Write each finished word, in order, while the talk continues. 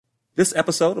This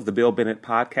episode of the Bill Bennett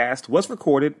Podcast was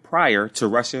recorded prior to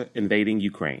Russia invading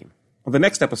Ukraine. On the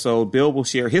next episode, Bill will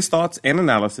share his thoughts and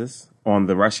analysis on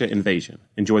the Russia invasion.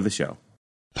 Enjoy the show.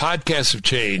 Podcasts have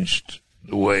changed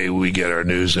the way we get our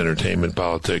news, entertainment,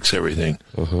 politics, everything.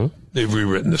 They've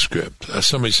rewritten the script.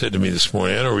 Somebody said to me this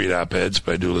morning, I don't read op-eds,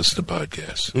 but I do listen to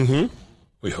podcasts.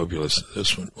 We hope you listen to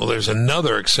this one. Well, there's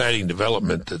another exciting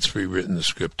development that's rewritten the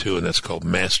script, too, and that's called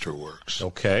Masterworks.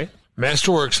 Okay.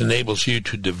 Masterworks enables you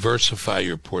to diversify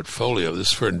your portfolio.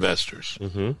 This is for investors.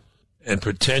 And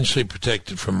potentially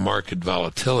protect it from market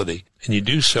volatility. And you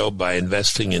do so by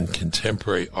investing in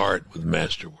contemporary art with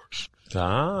Masterworks.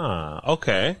 Ah,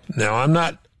 okay. Now, I'm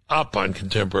not up on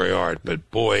contemporary art,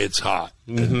 but boy, it's hot,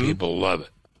 and people love it.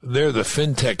 They're the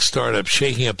fintech startup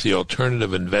shaking up the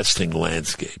alternative investing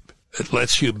landscape. It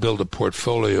lets you build a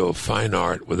portfolio of fine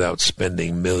art without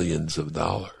spending millions of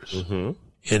dollars.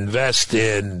 Invest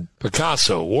in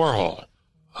Picasso, Warhol.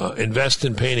 Invest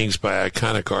in paintings by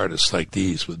iconic artists like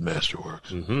these with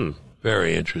Masterworks.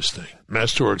 Very interesting.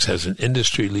 Masterworks has an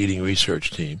industry-leading research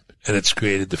team, and it's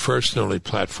created the first and only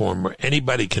platform where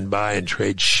anybody can buy and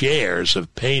trade shares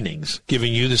of paintings,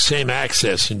 giving you the same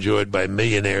access enjoyed by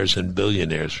millionaires and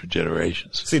billionaires for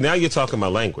generations. See, now you're talking my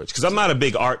language, because I'm not a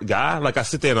big art guy. Like, I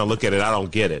sit there and I look at it, I don't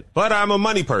get it. But I'm a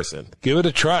money person. Give it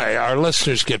a try. Our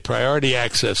listeners get priority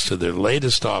access to their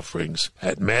latest offerings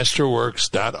at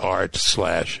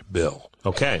masterworks.art/bill.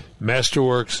 Okay.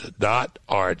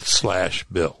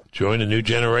 Masterworks.art/bill. Join a new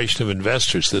generation of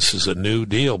investors. This is a new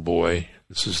deal, boy.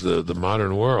 This is the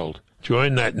modern world.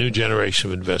 Join that new generation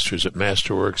of investors at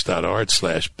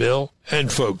masterworks.art/bill.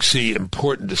 And folks, see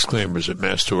important disclaimers at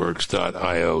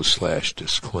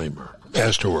masterworks.io/disclaimer.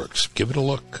 Masterworks. Give it a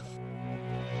look.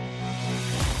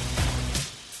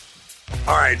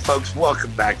 All right, folks,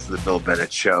 welcome back to the Bill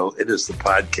Bennett Show. It is the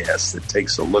podcast that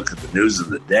takes a look at the news of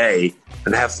the day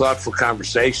and have thoughtful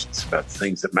conversations about the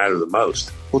things that matter the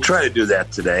most. We'll try to do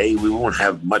that today. We won't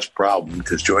have much problem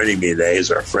because joining me today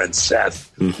is our friend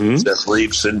Seth. Seth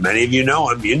Leibson. Many of you know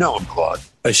him. You know him, Claude.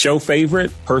 A show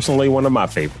favorite, personally one of my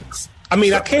favorites. I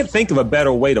mean, I can't think of a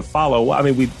better way to follow. I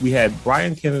mean, we had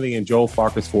Brian Kennedy and Joel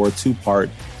Farkas for a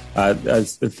two-part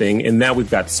thing, and now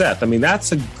we've got Seth. I mean,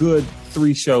 that's a good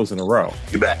 3 shows in a row.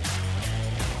 You bet.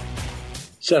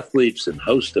 Seth Leibson,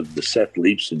 host of the Seth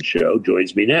Leibson Show,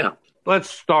 joins me now.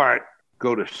 Let's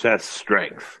go to Seth's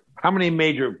strength. How many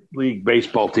Major League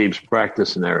Baseball teams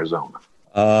practice in Arizona?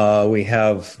 We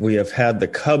have had the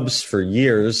Cubs for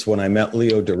years. When I met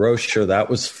Leo DeRocher, that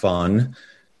was fun.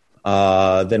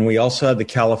 Then we also had the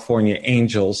California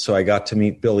Angels, so I got to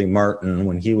meet Billy Martin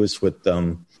when he was with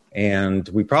them. And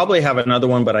we probably have another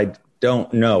one, but I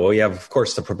don't know. We have, of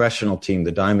course, the professional team,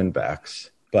 the Diamondbacks.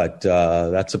 But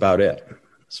that's about it,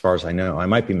 as far as I know. I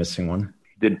might be missing one.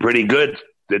 Did pretty good,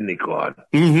 didn't he, Claude?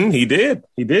 He did.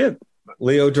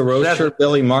 Leo DeRocher,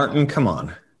 Billy Martin, come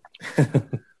on.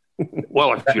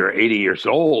 Well, if you're 80 years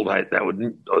old,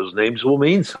 those names will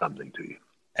mean something to you.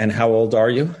 And how old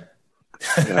are you?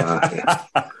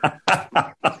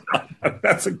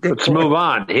 That's a good Let's move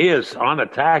on. He is on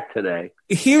attack today.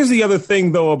 Here's the other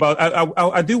thing, though, about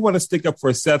I do want to stick up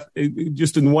for Seth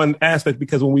just in one aspect,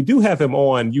 because when we do have him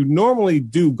on, you normally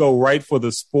do go right for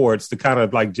the sports to kind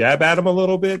of like jab at him a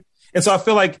little bit. And so I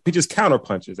feel like he just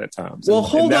counterpunches at times. Well,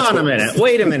 hold on a minute.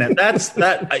 Wait a minute.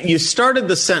 That you started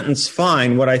the sentence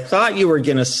fine. What I thought you were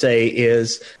going to say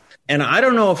is, and I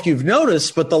don't know if you've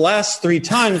noticed, but the last 3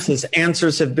 times his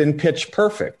answers have been pitch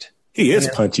perfect. He is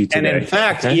punchy today. And in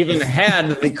fact, even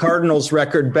had the Cardinals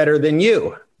record better than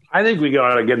you. I think we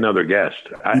got to get another guest.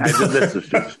 This is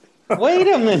just, wait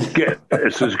a minute.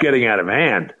 This is getting out of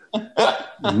hand.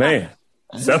 Man,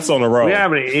 Seth's on the road.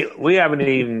 We haven't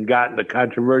even gotten to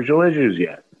controversial issues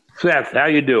yet. Seth, how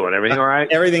you doing? Everything all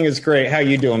right? Everything is great. How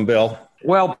you doing, Bill?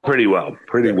 Well, pretty well.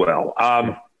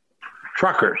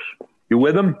 Truckers, you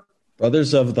with them?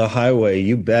 Brothers of the Highway,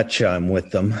 you betcha I'm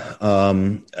with them.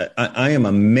 I am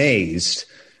amazed.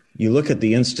 You look at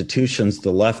the institutions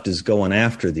the left is going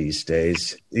after these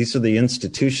days. These are the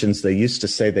institutions they used to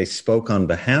say they spoke on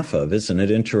behalf of. Isn't it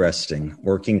interesting?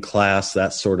 Working class,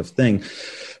 that sort of thing.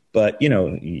 But, you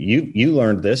know, you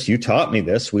learned this. You taught me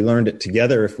this. We learned it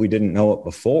together if we didn't know it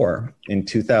before. In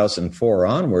 2004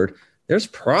 onward, there's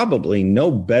probably no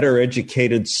better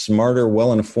educated, smarter,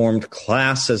 well-informed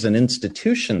class as an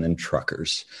institution than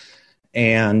truckers.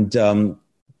 And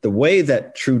the way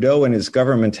that Trudeau and his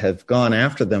government have gone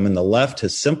after them and the left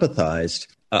has sympathized,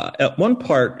 at one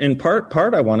part, in part,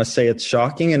 I want to say it's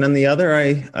shocking. And on the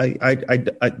other,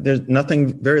 there's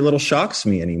nothing, very little shocks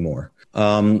me anymore.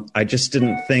 I just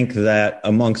didn't think that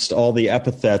amongst all the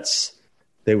epithets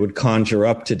they would conjure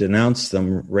up to denounce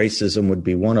them. Racism would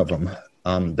be one of them.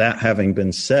 That having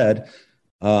been said,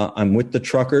 I'm with the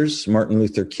truckers. Martin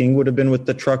Luther King would have been with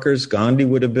the truckers. Gandhi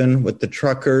would have been with the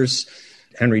truckers.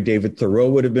 Henry David Thoreau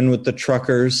would have been with the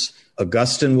truckers.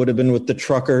 Augustine would have been with the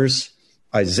truckers.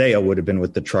 Isaiah would have been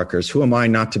with the truckers. Who am I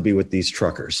not to be with these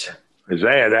truckers?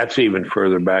 Isaiah, that's even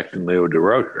further back than Leo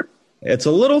DeRocher. It's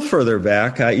a little further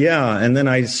back, yeah. And then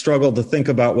I struggled to think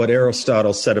about what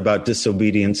Aristotle said about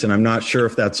disobedience, and I'm not sure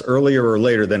if that's earlier or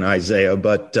later than Isaiah,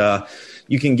 but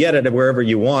you can get it wherever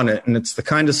you want it. And it's the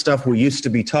kind of stuff we used to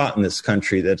be taught in this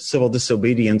country, that civil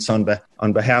disobedience on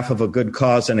behalf of a good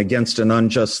cause and against an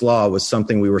unjust law was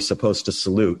something we were supposed to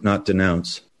salute, not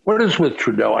denounce. What is with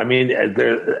Trudeau? I mean,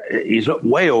 he's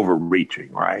way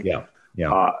overreaching, right? Yeah.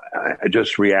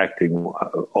 Just reacting,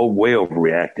 way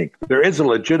overreacting. There is a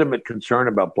legitimate concern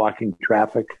about blocking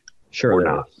traffic. Sure, or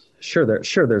not. Sure,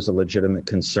 there's a legitimate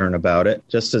concern about it,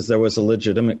 just as there was a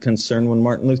legitimate concern when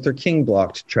Martin Luther King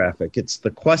blocked traffic. It's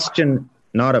the question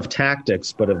not of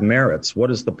tactics, but of merits.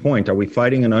 What is the point? Are we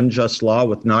fighting an unjust law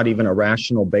with not even a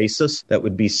rational basis that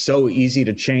would be so easy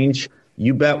to change?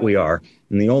 You bet we are.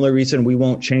 And the only reason we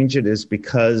won't change it is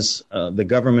because the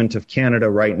government of Canada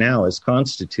right now, as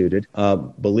constituted,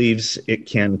 believes it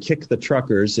can kick the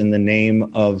truckers in the name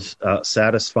of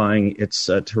satisfying its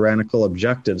tyrannical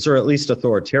objectives, or at least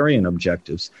authoritarian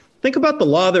objectives. Think about the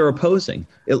law they're opposing.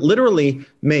 It literally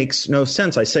makes no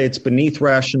sense. I say it's beneath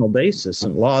rational basis,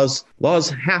 and laws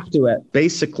have to, at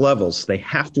basic levels, they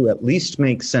have to at least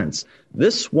make sense.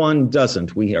 This one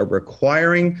doesn't. We are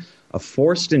requiring a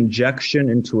forced injection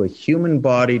into a human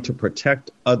body to protect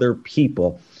other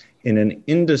people in an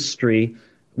industry,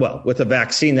 well, with a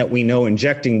vaccine that we know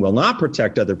injecting will not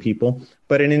protect other people,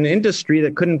 but in an industry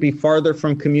that couldn't be farther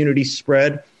from community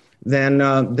spread than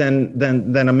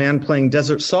a man playing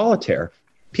desert solitaire.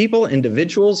 People,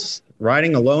 individuals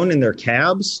riding alone in their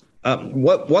cabs.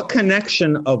 What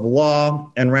connection of law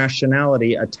and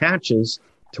rationality attaches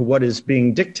to what is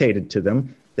being dictated to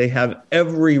them? They have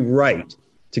every right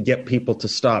to get people to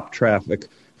stop traffic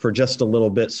for just a little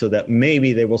bit so that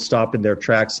maybe they will stop in their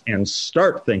tracks and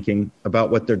start thinking about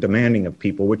what they're demanding of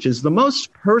people, which is the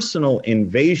most personal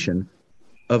invasion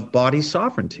of body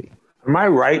sovereignty. Am I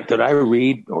right? Did I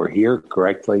read or hear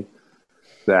correctly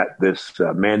that this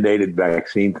mandated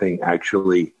vaccine thing,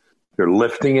 actually, they're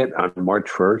lifting it on March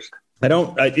 1st?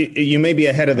 You may be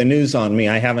ahead of the news on me.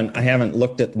 I haven't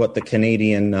looked at what the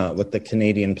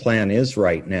Canadian plan is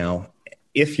right now.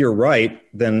 If you're right,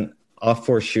 then a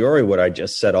fortiori what I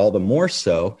just said, all the more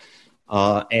so.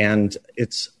 And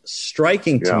it's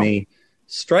striking to me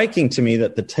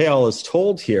that the tale is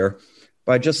told here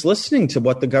by just listening to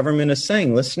what the government is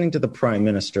saying, listening to the prime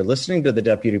minister, listening to the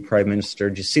deputy prime minister.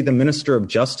 Did you see the minister of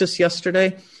justice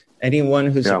yesterday? Anyone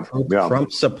who's a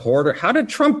Trump supporter? How did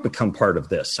Trump become part of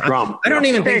this? I don't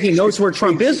even think he knows where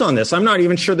Trump is on this. I'm not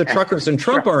even sure the truckers and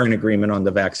Trump are in agreement on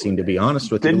the vaccine, to be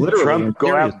honest with you. Didn't Trump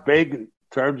go out big in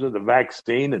terms of the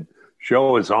vaccine and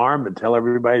show his arm and tell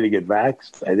everybody to get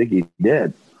vaxxed? I think he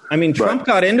did. I mean, Trump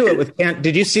got into it with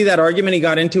did you see that argument he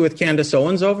got into with Candace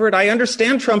Owens over it? I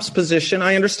understand Trump's position.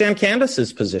 I understand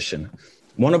Candace's position.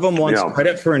 One of them wants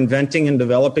credit for inventing and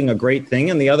developing a great thing,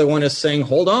 and the other one is saying,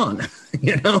 hold on,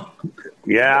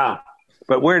 Yeah.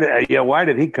 But why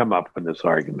did he come up with this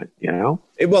argument,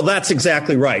 Well, that's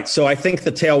exactly right. So I think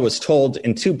the tale was told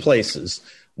in two places.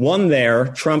 One there,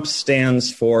 Trump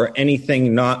stands for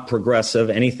anything not progressive,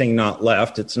 anything not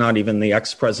left. It's not even the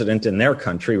ex-president in their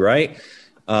country, right?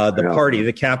 Party,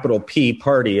 the capital P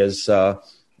party, as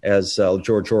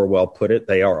George Orwell put it,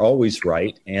 they are always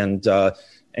right. And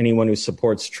anyone who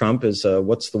supports Trump is,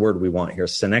 what's the word we want here?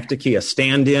 Synecdoche, a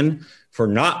stand-in for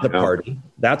not the party.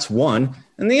 That's one.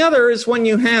 And the other is when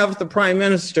you have the prime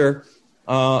minister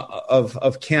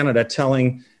of Canada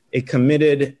telling a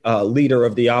committed leader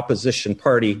of the opposition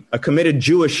party, a committed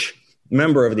Jewish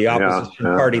member of the opposition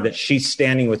party, that she's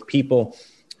standing with people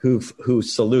who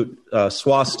salute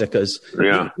swastikas.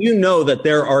 Yeah. You know that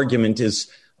their argument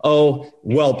is,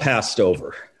 well past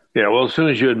over. Yeah, well, as soon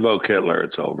as you invoke Hitler,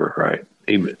 it's over, right?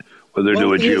 Even whether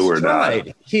to a Jew or not.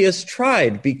 He has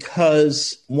tried,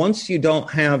 because once you don't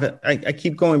have, I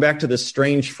keep going back to this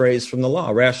strange phrase from the law,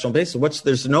 rational basis.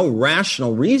 There's no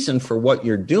rational reason for what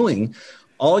you're doing.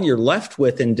 All you're left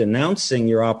with in denouncing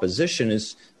your opposition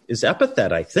is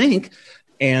epithet, I think.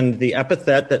 And the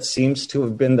epithet that seems to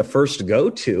have been the first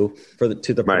go-to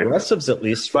to the progressives, at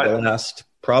least for the last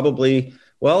probably,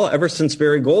 ever since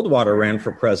Barry Goldwater ran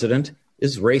for president,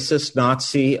 is racist,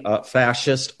 Nazi,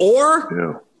 fascist,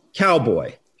 or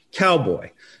cowboy.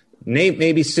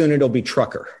 Maybe soon it'll be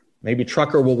trucker. Maybe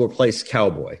trucker will replace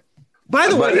cowboy. By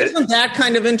the way, isn't that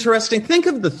kind of interesting? Think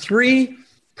of the three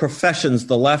professions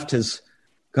the left has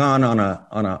gone on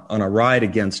a ride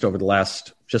against over the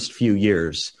last just few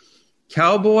years: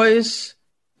 Cowboys,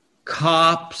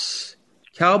 cops,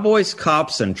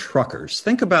 and truckers.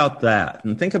 Think about that,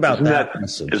 and think about that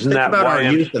message. Think about our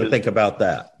youth, and think about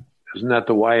that. Isn't that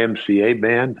the YMCA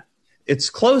band? It's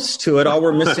close to it. All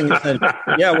we're missing is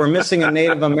we're missing a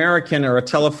Native American or a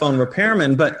telephone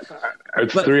repairman. But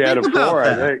it's 3 out of 4,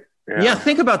 I think. Yeah,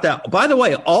 think about that. By the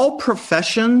way, all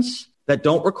professions that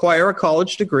don't require a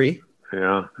college degree.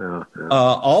 Yeah. 2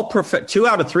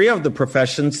 out of 3 of the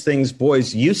professions, things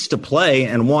boys used to play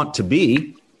and want to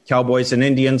be: cowboys and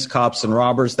Indians, cops and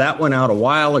robbers. That went out a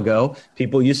while ago.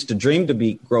 People used to dream to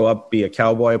grow up, be a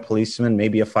cowboy, a policeman,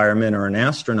 maybe a fireman or an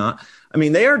astronaut. I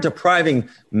mean, they are depriving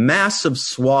massive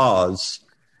swaths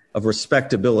of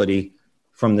respectability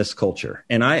from this culture.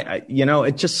 And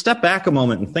just step back a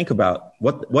moment and think about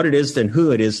what it is and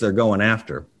who it is they're going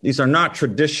after. These are not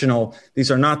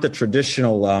the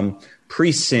traditional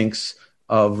precincts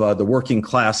of the working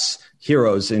class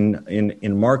heroes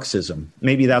in Marxism.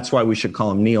 Maybe that's why we should call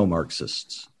them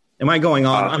neo-Marxists. Am I going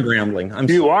on? I'm rambling.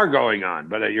 You are going on,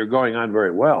 but you're going on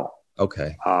very well.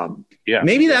 Okay. Yeah.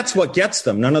 Maybe that's what gets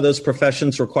them. None of those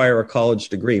professions require a college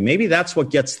degree. Maybe that's what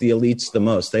gets the elites the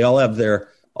most. They all have their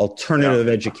alternative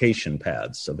education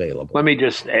paths available. Let me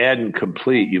just add and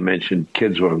complete. You mentioned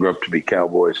kids want to grow up to be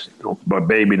cowboys.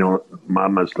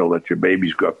 Mamas don't let your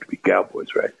babies grow up to be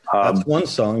cowboys, right? That's one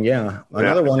song, yeah.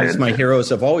 Another one is My Heroes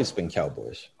Have Always Been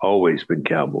Cowboys. Always been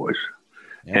cowboys.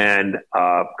 Yeah. And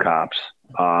cops.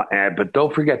 But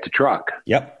don't forget the truck.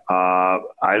 Yep.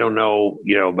 I don't know,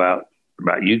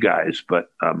 about you guys,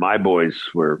 but my boys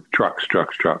were trucks.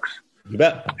 You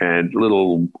bet. And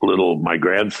little my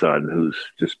grandson, who's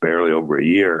just barely over a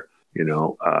year,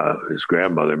 his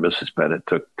grandmother, Mrs. Bennett,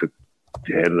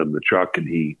 handed him the truck, and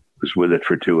he was with it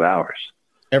for 2 hours.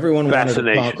 Everyone wanted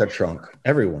a Tonka trunk.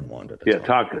 Everyone wanted a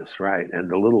Tonkas, right? And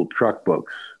the little truck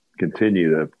books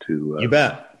continue to you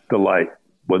bet. delight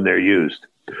when they're used.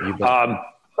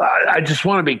 I just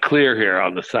want to be clear here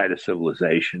on the side of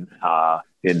civilization.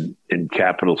 In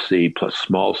capital C plus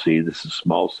small c, this is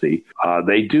small c.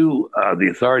 The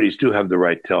authorities do have the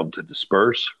right to tell them to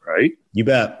disperse, right? You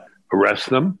bet. Arrest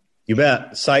them. You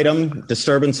bet. Cite them.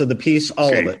 Disturbance of the peace.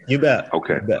 All of it. You bet.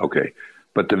 Okay. You bet. Okay.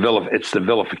 But it's the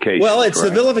vilification. Well, it's the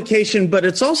vilification, but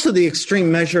it's also the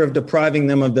extreme measure of depriving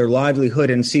them of their livelihood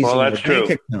and seizing their bank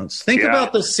accounts. Think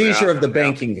about the seizure of the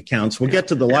banking accounts. We'll get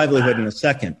to the livelihood in a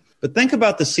second. But think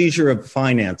about the seizure of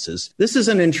finances. This is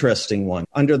an interesting one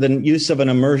under the use of an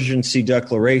emergency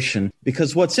declaration,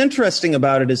 because what's interesting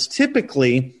about it is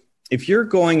typically if you're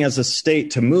going as a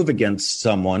state to move against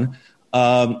someone,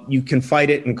 you can fight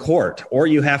it in court, or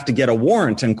you have to get a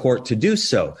warrant in court to do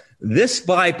so. This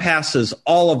bypasses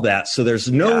all of that. So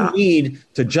there's no need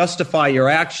to justify your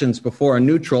actions before a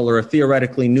neutral or a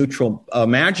theoretically neutral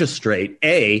magistrate,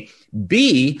 A.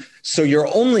 B, so your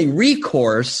only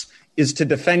recourse is to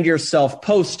defend yourself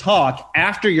post hoc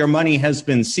after your money has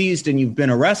been seized and you've been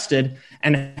arrested.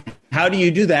 And how do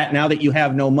you do that now that you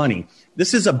have no money?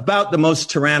 This is about the most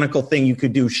tyrannical thing you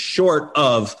could do short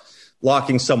of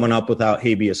locking someone up without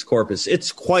habeas corpus.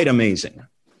 It's quite amazing.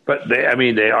 But they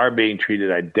are being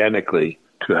treated identically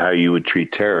to how you would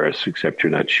treat terrorists, except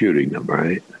you're not shooting them,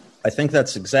 right? I think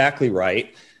that's exactly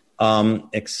right.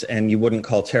 And you wouldn't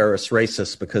call terrorists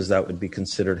racist because that would be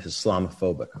considered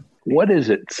Islamophobic. What is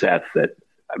it, Seth, that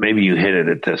maybe you hinted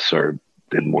at this or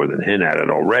did more than hint at it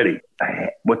already?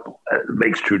 What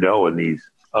makes Trudeau and these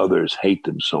others hate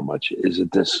them so much? Is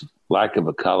it this lack of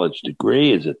a college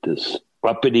degree? Is it this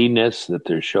uppityness that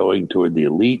they're showing toward the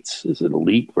elites? Is it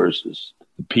elite versus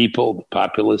the people, the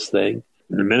populace thing?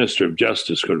 And the Minister of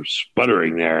Justice sort of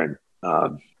sputtering there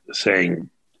and saying,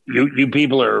 you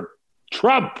people are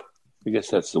Trump. I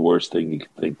guess that's the worst thing you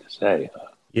could think to say.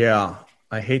 Yeah.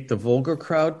 I hate the vulgar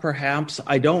crowd, perhaps.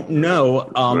 I don't know.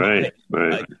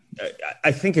 Right.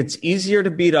 I think it's easier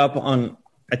to beat up on.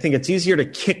 I think it's easier to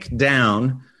kick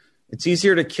down. It's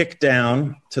easier to kick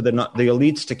down to the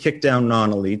elites to kick down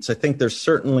non-elites. I think there's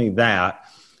certainly that.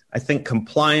 I think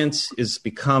compliance has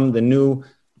become the new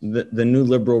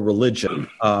liberal religion.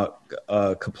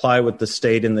 Comply with the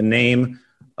state in the name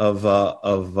of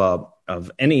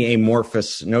any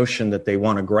amorphous notion that they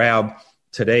want to grab.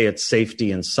 Today, it's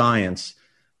safety and science.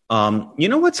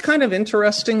 What's kind of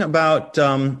interesting about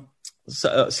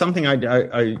something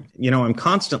I'm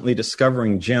constantly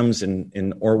discovering gems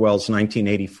in Orwell's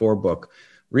 1984 book.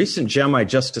 Recent gem I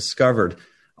just discovered.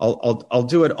 I'll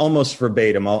do it almost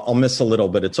verbatim. I'll miss a little,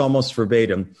 but it's almost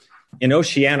verbatim. In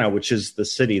Oceania, which is the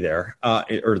city there,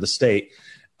 or the state,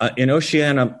 in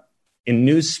Oceania, in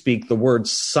newspeak, the word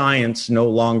science no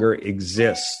longer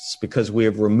exists because we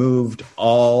have removed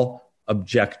all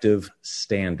objective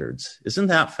standards. Isn't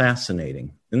that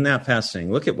fascinating? Isn't that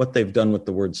fascinating? Look at what they've done with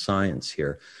the word science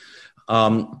here.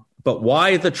 But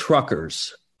why the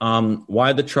truckers?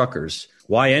 Why the truckers?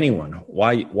 Why anyone?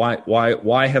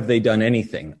 Why have they done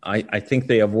anything? I think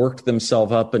they have worked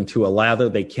themselves up into a lather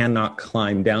they cannot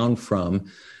climb down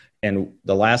from. And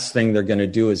the last thing they're going to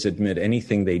do is admit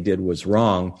anything they did was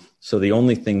wrong. So the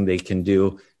only thing they can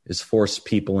do is force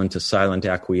people into silent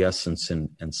acquiescence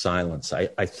and silence.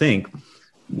 I think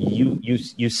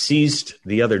you seized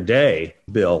the other day,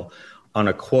 Bill, on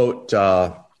a quote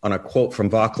from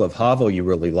Václav Havel you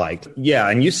really liked. Yeah,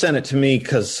 and you sent it to me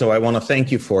so I want to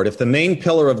thank you for it. If the main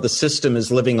pillar of the system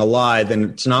is living a lie, then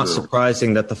it's not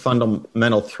surprising that the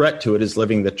fundamental threat to it is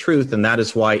living the truth, and that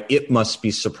is why it must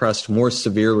be suppressed more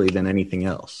severely than anything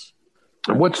else.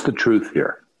 And what's the truth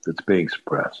here that's being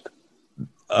suppressed?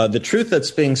 The truth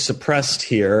that's being suppressed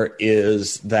here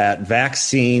is that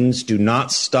vaccines do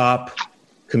not stop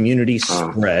community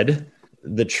spread.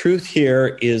 The truth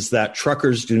here is that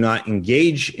truckers do not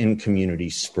engage in community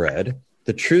spread.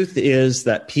 The truth is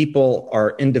that people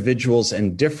are individuals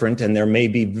and different, and there may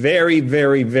be very,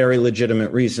 very, very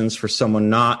legitimate reasons for someone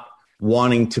not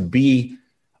wanting to be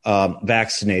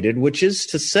vaccinated, which is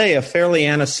to say a fairly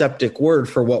antiseptic word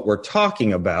for what we're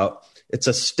talking about. It's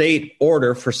a state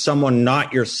order for someone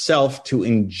not yourself to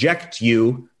inject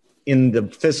you in the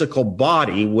physical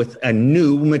body with a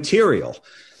new material.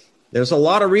 There's a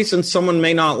lot of reasons someone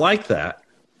may not like that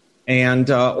and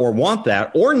or want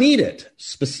that or need it,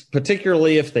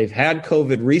 particularly if they've had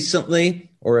COVID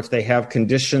recently or if they have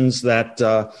conditions that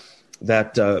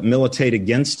militate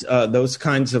against those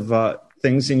kinds of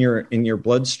things in your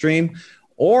bloodstream,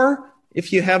 or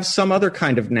if you have some other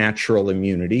kind of natural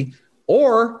immunity,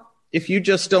 or if you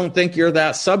just don't think you're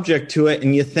that subject to it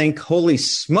and you think, holy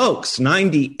smokes,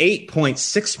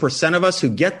 98.6% of us who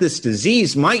get this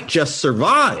disease might just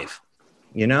survive.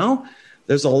 You know,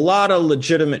 there's a lot of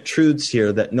legitimate truths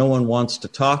here that no one wants to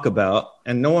talk about,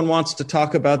 and no one wants to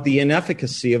talk about the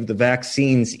inefficacy of the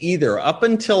vaccines either. Up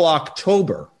until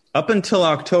October, the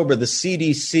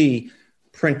CDC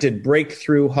printed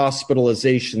breakthrough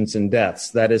hospitalizations and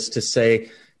deaths. That is to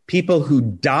say, people who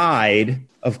died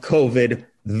of COVID,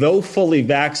 though fully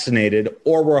vaccinated,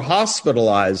 or were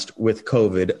hospitalized with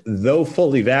COVID, though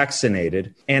fully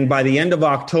vaccinated. And by the end of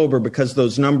October, because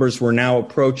those numbers were now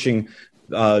approaching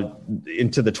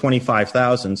into the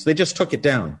 25,000s, they just took it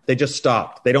down. They just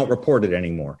stopped. They don't report it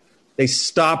anymore. They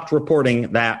stopped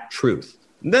reporting that truth.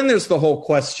 And then there's the whole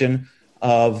question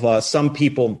of some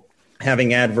people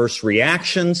having adverse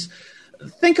reactions.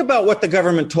 Think about what the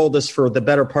government told us for the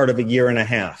better part of a year and a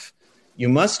half. You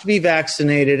must be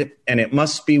vaccinated, and it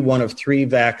must be one of 3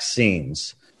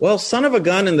 vaccines. Well, son of a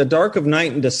gun, in the dark of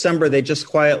night in December, they just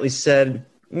quietly said,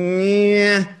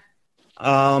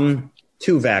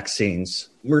 2 vaccines.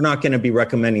 We're not going to be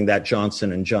recommending that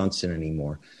Johnson & Johnson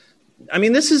anymore. I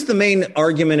mean, this is the main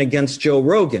argument against Joe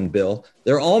Rogan, Bill.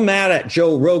 They're all mad at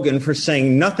Joe Rogan for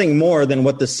saying nothing more than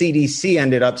what the CDC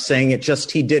ended up saying. It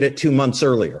just he did it 2 months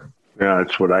earlier. Yeah,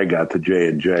 that's what I got to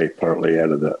J&J, partly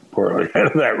out of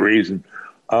that reason.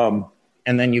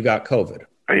 And then you got COVID.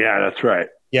 Yeah, that's right.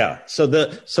 Yeah. So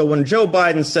when Joe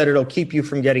Biden said it'll keep you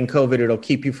from getting COVID, it'll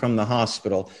keep you from the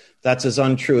hospital, that's as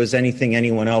untrue as anything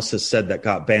anyone else has said that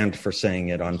got banned for saying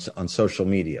it on social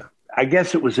media. I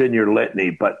guess it was in your litany,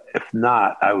 but if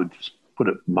not, I would just put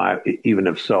it even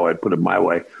if so, I'd put it my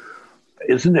way.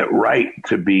 Isn't it right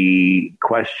to be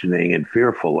questioning and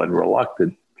fearful and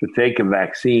reluctant to take a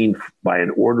vaccine by an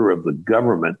order of the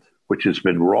government, which has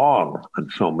been wrong on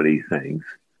so many things?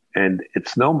 And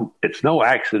it's no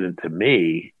accident to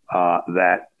me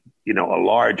that, you know, a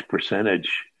larger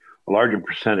percentage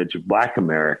of Black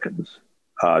Americans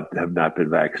have not been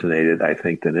vaccinated, I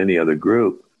think, than any other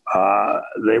group.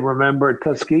 They remember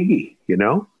Tuskegee, you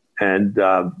know, and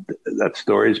that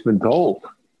story's been told,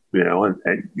 you know,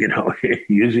 and you know,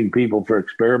 using people for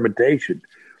experimentation.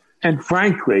 And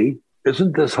frankly,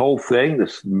 isn't this whole thing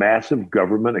this massive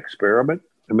government experiment?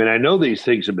 I mean, I know these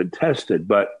things have been tested,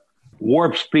 but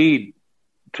warp speed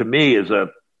to me is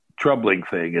a troubling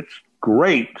thing. It's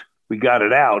great. We got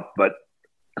it out, but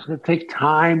doesn't it take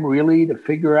time really to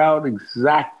figure out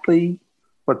exactly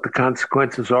what the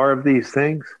consequences are of these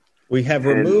things? We have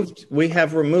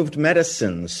removed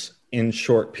medicines in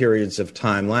short periods of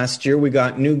time. Last year, we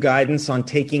got new guidance on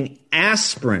taking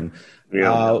aspirin.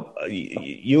 Yeah.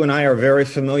 You and I are very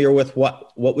familiar with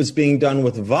what was being done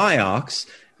with Vioxx.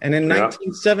 And in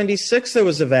 1976, there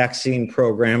was a vaccine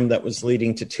program that was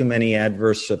leading to too many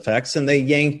adverse effects, and they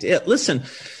yanked it. Listen,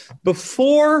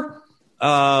 before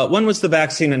When was the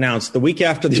vaccine announced? The week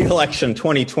after the election,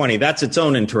 2020. That's its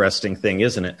own interesting thing,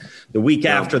 isn't it? The week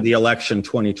after the election,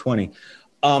 2020.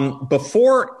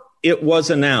 Before it was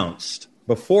announced,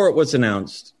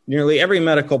 nearly every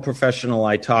medical professional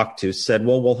I talked to said,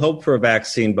 well, we'll hope for a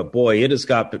vaccine, but boy, it has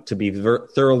got to be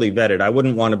thoroughly vetted. I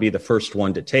wouldn't want to be the first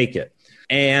one to take it.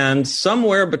 And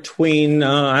somewhere between,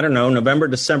 November,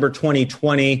 December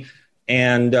 2020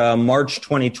 and March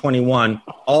 2021,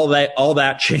 all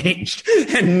that changed.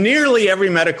 And nearly every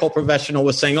medical professional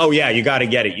was saying, oh, yeah, you got to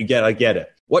get it. You got to get it.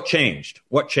 What changed?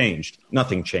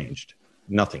 Nothing changed.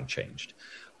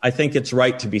 I think it's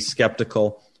right to be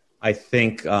skeptical. I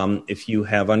think if you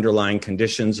have underlying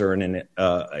conditions or in an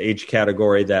age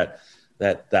category that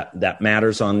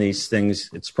matters on these things,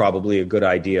 it's probably a good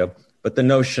idea. But the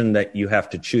notion that you have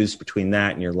to choose between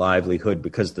that and your livelihood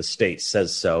because the state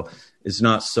says so is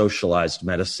not socialized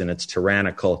medicine. It's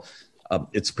tyrannical.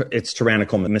 It's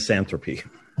tyrannical misanthropy.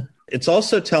 It's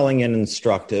also telling and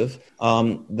instructive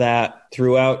that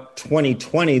throughout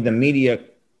 2020, the media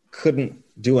couldn't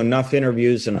do enough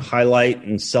interviews and highlight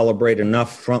and celebrate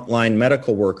enough frontline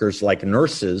medical workers like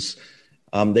nurses.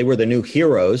 They were the new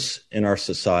heroes in our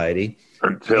society.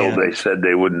 Until they said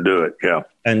they wouldn't do it, yeah.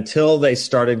 Until they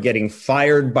started getting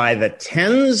fired by the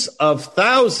tens of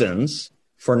thousands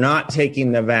for not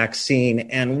taking the vaccine.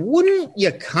 And wouldn't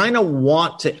you kind of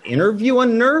want to interview a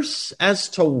nurse as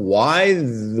to why,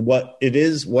 what it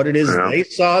is they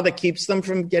saw that keeps them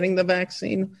from getting the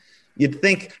vaccine? You'd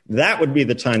think that would be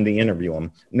the time to interview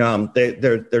them. No,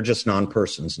 they're just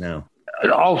non-persons now.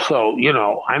 Also,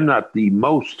 I'm not the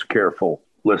most careful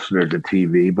listener to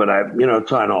TV, but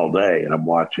it's on all day and I'm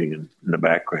watching in the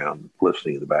background,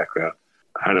 listening in the background.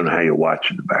 I don't know how you watch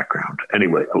in the background.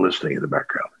 Anyway, I'm listening in the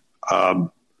background.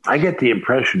 I get the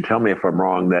impression, tell me if I'm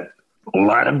wrong, that a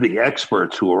lot of the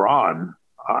experts who are on,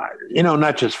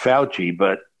 not just Fauci,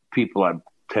 but people I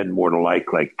tend more to like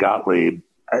Gottlieb,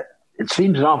 it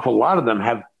seems an awful lot of them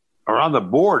are on the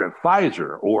board of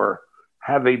Pfizer or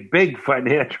have a big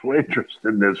financial interest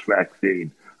in this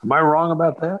vaccine. Am I wrong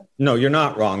about that? No, you're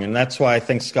not wrong. And that's why I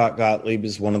think Scott Gottlieb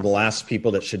is one of the last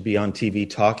people that should be on TV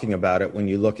talking about it when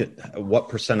you look at what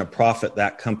percent of profit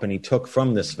that company took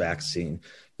from this vaccine.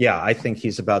 Yeah, I think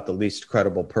he's about the least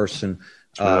credible person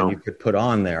you could put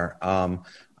on there.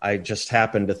 I just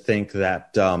happen to think that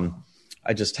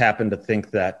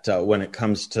when it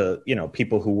comes to,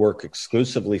 people who work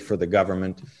exclusively for the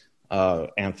government,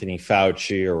 Anthony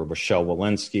Fauci or Rochelle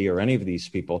Walensky or any of these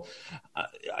people,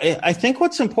 I think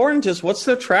what's important is what's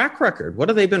their track record? What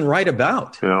have they been right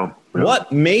about? Yeah.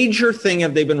 What major thing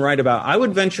have they been right about? I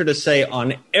would venture to say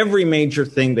on every major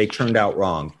thing they turned out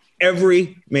wrong.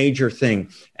 Every major thing.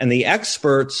 And the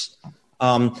experts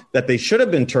that they should have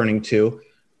been turning to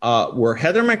were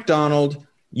Heather McDonald,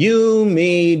 you,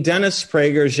 me, Dennis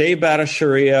Prager, Jay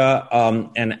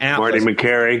Bhattacharya, and Atlas,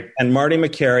 Marty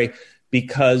McCary.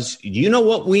 Because you know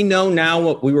what we know now,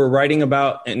 what we were writing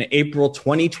about in April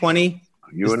 2020?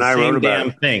 You and I wrote about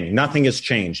it. Thing. Nothing has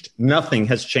changed. Nothing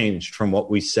has changed from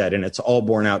what we said, and it's all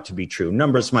borne out to be true.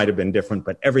 Numbers might have been different,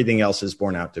 but everything else is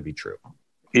borne out to be true.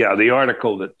 Yeah, the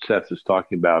article that Seth is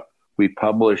talking about, we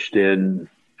published in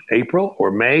April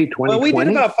or May 2020? Well, we did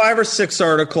about 5 or 6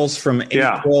 articles from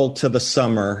April to the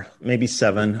summer, maybe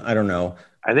 7. I don't know.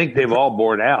 I think they've all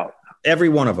borne out. Every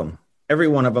one of them.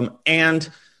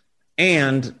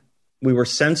 And we were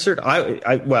censored.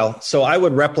 So I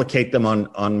would replicate them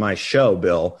on my show,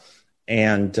 Bill.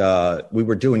 And we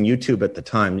were doing YouTube at the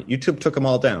time. YouTube took them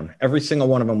all down. Every single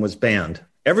one of them was banned.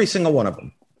 Every single one of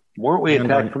them. Weren't we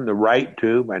attacked from the right,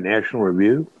 too, by National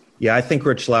Review? Yeah, I think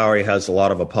Rich Lowry has a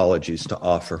lot of apologies to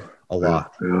offer. A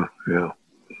lot. Yeah.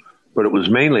 But it was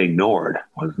mainly ignored,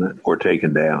 wasn't it? Or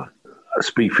taken down.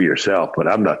 Speak for yourself, but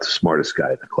I'm not the smartest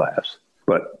guy in the class.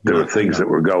 But there were things that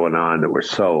were going on that were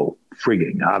so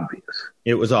frigging obvious.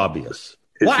 It was obvious.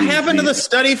 What happened to the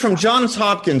study from Johns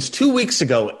Hopkins 2 weeks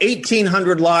ago?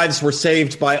 1,800 lives were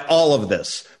saved by all of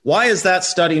this. Why is that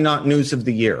study not news of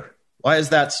the year? Why is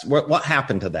that? What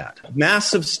happened to that?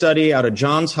 Massive study out of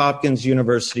Johns Hopkins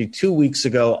University 2 weeks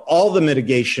ago. All the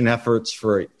mitigation efforts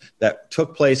that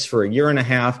took place for a year and a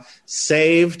half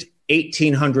saved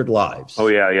 1,800 lives. Oh,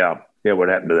 yeah. What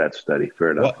happened to that study?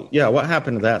 Fair enough. What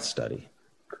happened to that study?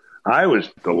 I was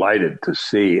delighted to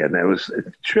see, and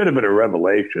it should have been a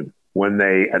revelation when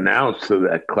they announced to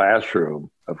that classroom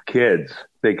of kids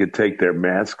they could take their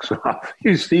masks off.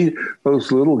 You see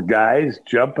those little guys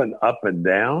jumping up and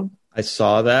down? I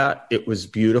saw that. It was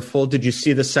beautiful. Did you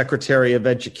see the Secretary of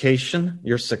Education,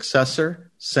 your successor,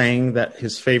 saying that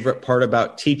his favorite part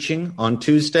about teaching on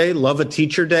Tuesday, Love a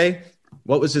Teacher Day?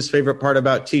 What was his favorite part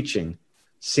about teaching?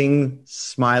 seen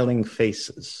smiling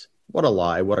faces. What a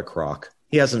lie. What a crock.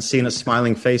 He hasn't seen a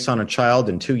smiling face on a child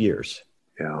in 2 years.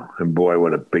 Yeah. And boy,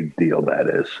 what a big deal that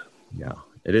is. Yeah,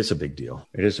 it is a big deal.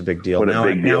 It is a big deal. What a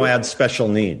big deal. Now add special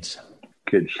needs.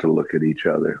 Kids to look at each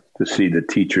other, to see the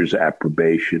teacher's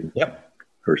approbation,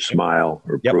 her smile,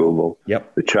 her approval,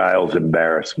 the child's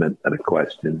embarrassment at a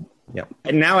question.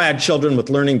 And now add children with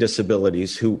learning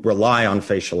disabilities who rely on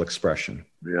facial expression.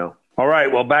 Yeah. All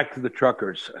right. Well, back to the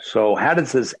truckers. So how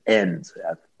does this end,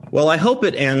 Seth? Well, I hope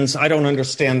it ends. I don't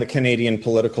understand the Canadian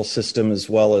political system as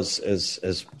well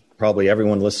as probably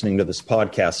everyone listening to this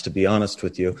podcast, to be honest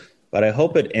with you. But I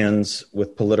hope it ends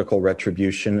with political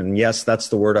retribution. And yes, that's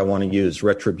the word I want to use,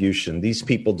 retribution. These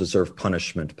people deserve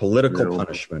punishment, political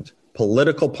punishment.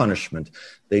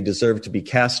 They deserve to be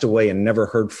cast away and never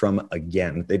heard from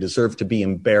again. They deserve to be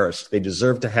embarrassed. They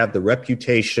deserve to have the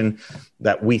reputation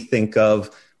that we think of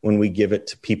when we give it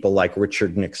to people like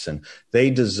Richard Nixon. They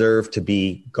deserve to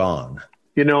be gone.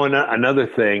 You know, another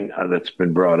thing that's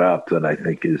been brought up that I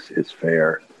think is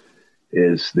fair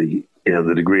is the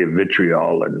degree of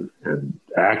vitriol and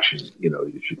action. You know,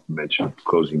 you should mention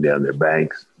closing down their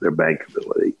banks, their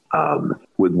bankability,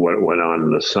 with what went on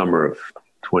in the summer of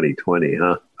 2020,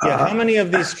 huh? Yeah, how many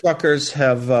of these truckers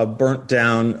have burnt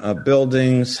down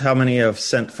buildings? How many have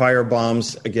sent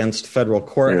firebombs against federal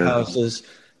courthouses? Yeah.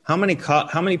 How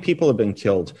many people have been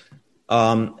killed?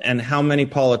 And how many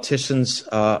politicians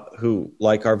who,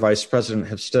 like our vice president,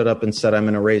 have stood up and said, "I'm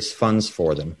going to raise funds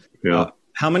for them"? Yeah.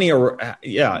 How many are?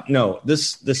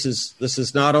 This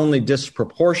is not only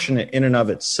disproportionate in and of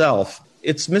itself.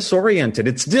 It's misoriented.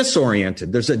 It's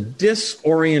disoriented. There's a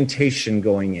disorientation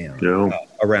going in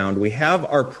around. We have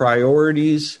our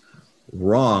priorities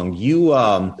wrong. You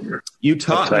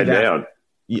taught upside me that.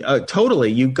 Down.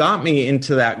 Totally. You got me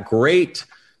into that great.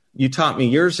 You taught me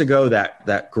years ago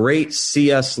that great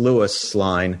C.S. Lewis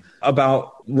line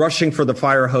about rushing for the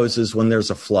fire hoses when there's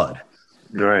a flood.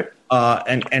 Right.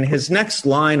 And his next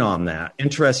line on that,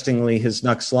 interestingly, his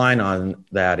next line on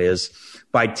that is,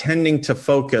 by tending to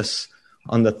focus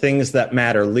on the things that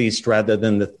matter least rather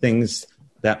than the things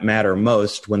that matter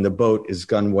most when the boat is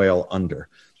gunwale under.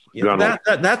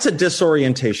 That's a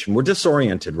disorientation. We're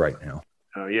disoriented right now.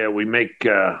 We make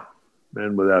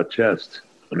men without chests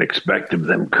and expect of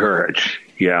them courage.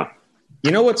 Yeah.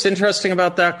 You know what's interesting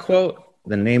about that quote?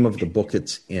 The name of the book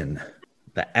it's in,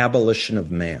 The Abolition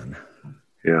of Man.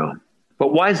 Yeah.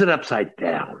 But why is it upside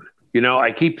down? You know,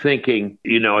 I keep thinking,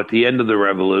 at the end of the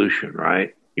revolution,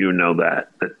 right? That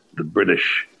the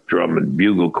British drum and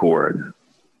bugle corps in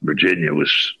Virginia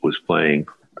was playing,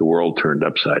 the world turned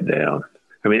upside down.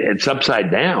 I mean, it's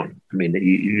upside down. I mean,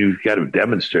 you've got to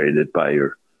demonstrate it by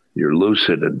your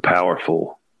lucid and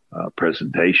powerful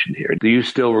presentation here. Do you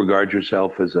still regard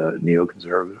yourself as a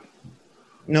neoconservative?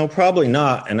 No, probably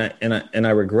not. And I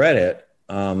regret it.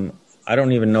 I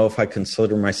don't even know if I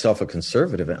consider myself a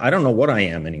conservative. I don't know what I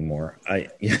am anymore. I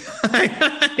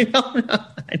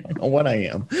don't know what I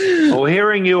am. Well,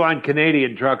 hearing you on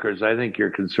Canadian Truckers, I think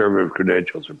your conservative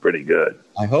credentials are pretty good.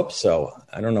 I hope so.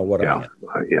 I don't know what I am.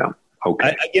 Yeah.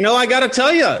 Okay. I got to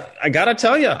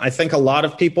tell you, I think a lot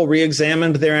of people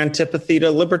re-examined their antipathy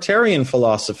to libertarian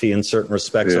philosophy in certain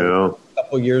respects over a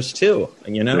couple years too. I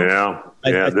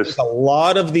think a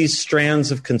lot of these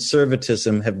strands of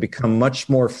conservatism have become much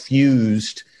more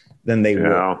fused than they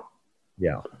were.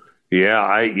 Yeah. Yeah.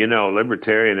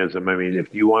 Libertarianism. I mean,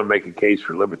 if you want to make a case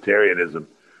for libertarianism,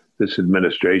 this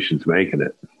administration's making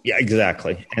it. Yeah,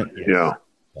 exactly. Exactly.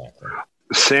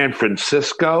 San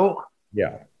Francisco.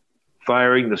 Yeah.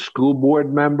 Firing the school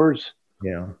board members.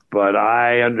 Yeah. But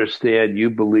I understand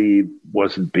you believe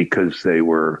wasn't because they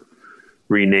were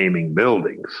renaming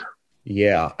buildings.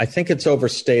 Yeah, I think it's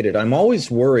overstated. I'm always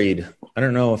worried. I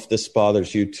don't know if this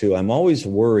bothers you too. I'm always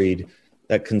worried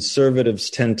that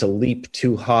conservatives tend to leap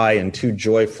too high and too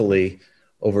joyfully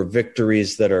over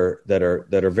victories that are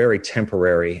very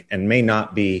temporary and may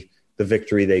not be the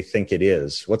victory they think it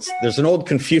is. There's an old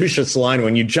Confucius line: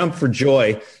 when you jump for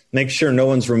joy, make sure no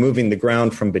one's removing the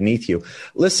ground from beneath you.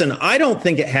 Listen, I don't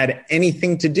think it had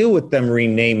anything to do with them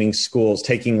renaming schools,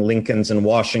 taking Lincoln's and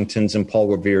Washington's and Paul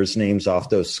Revere's names off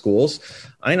those schools.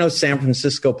 I know San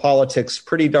Francisco politics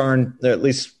pretty darn, at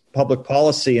least public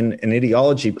policy and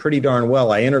ideology, pretty darn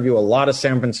well. I interview a lot of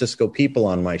San Francisco people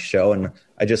on my show, and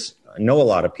I just know a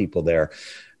lot of people there.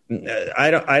 I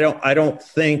don't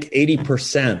think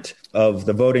 80% of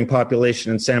the voting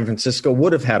population in San Francisco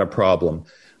would have had a problem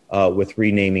with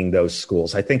renaming those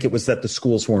schools. I think it was that the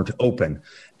schools weren't open.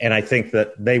 And I think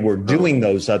that they were doing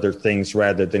those other things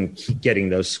rather than getting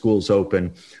those schools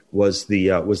open was the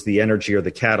energy or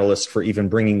the catalyst for even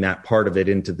bringing that part of it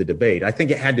into the debate. I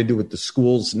think it had to do with the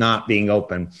schools not being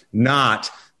open, not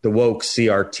the woke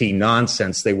CRT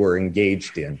nonsense they were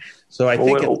engaged in. So I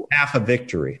think it's half a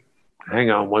victory. Hang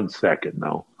on one second,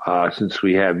 though. Since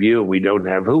we have you, we don't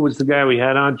have, who was the guy we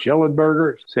had on?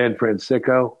 Schellenberger, San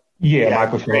Francisco? Yeah,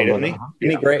 Michael great, isn't he?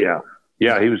 Isn't he great?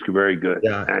 Yeah, he was very good.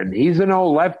 Yeah. And he's an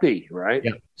old lefty, right?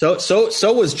 Yeah.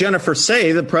 So was Jennifer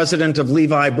Say, the president of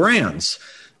Levi Brands.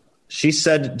 She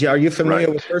said, are you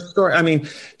familiar with her story? I mean,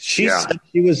 she said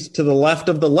she was to the left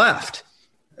of the left.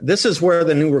 This is where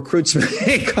the new recruits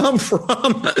may come from.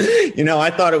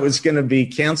 I thought it was going to be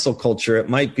cancel culture. It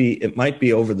might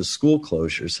be over the school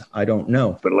closures. I don't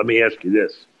know. But let me ask you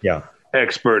this. Yeah.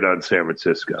 Expert on San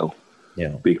Francisco.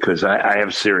 Yeah. Because I have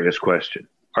a serious question.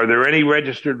 Are there any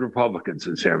registered Republicans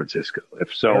in San Francisco?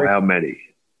 If so, how many?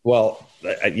 Well,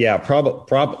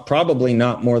 probably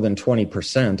not more than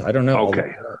 20%. I don't know.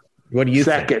 Okay. What do you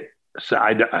think? Second, so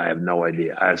I have no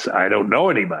idea. I don't know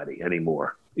anybody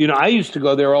anymore. I used to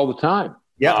go there all the time.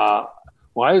 Yeah.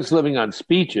 While I was living on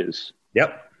Speeches.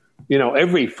 Yep.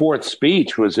 Every fourth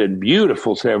speech was in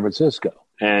beautiful San Francisco.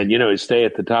 And, you stay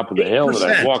at the top of the hill and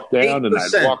I'd walk down 8%. And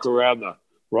I'd walk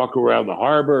around the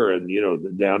harbor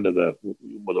and, down to the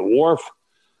wharf.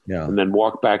 Yeah. And then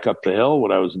walk back up the hill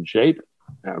when I was in shape.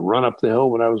 Run up the hill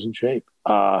when I was in shape.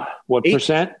 What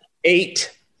percent?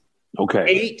 8. Okay.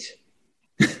 8.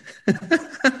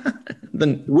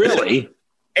 Really?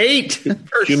 8%.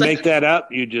 Did you make that up?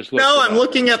 You just No, I'm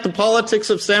looking at the politics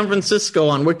of San Francisco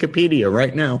on Wikipedia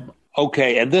right now.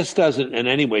 Okay, and this doesn't in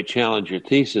any way challenge your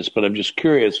thesis, but I'm just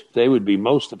curious if they would be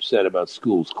most upset about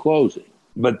schools closing.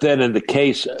 But then in the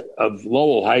case of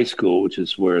Lowell High School, which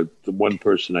is where the one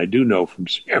person I do know from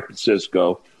San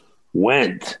Francisco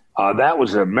went, that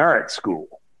was a merit school,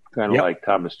 kind of like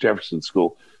Thomas Jefferson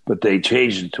School, but they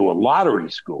changed it to a lottery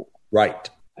school. Right.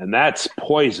 And that's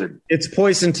poison. It's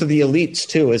poison to the elites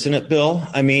too, isn't it, Bill?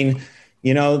 I mean,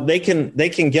 they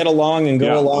can get along and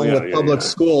go along with public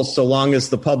schools so long as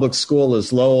the public school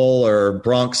is Lowell or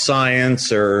Bronx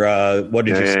Science or what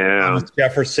did you say, Thomas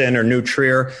Jefferson or New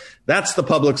Trier. That's the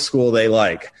public school they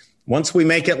like. Once we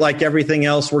make it like everything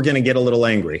else, we're going to get a little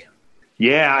angry.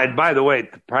 Yeah, and by the way,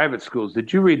 the private schools,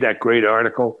 did you read that great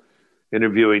article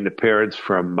interviewing the parents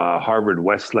from Harvard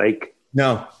Westlake?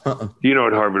 No. You know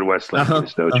what Harvard Westlake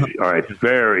is, don't you? All right.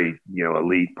 Very,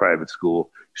 elite private school.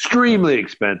 Extremely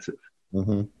expensive.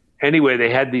 Mm-hmm. Anyway, they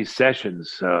had these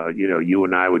sessions, you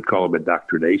and I would call them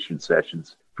indoctrination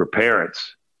sessions for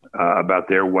parents about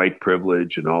their white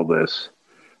privilege and all this.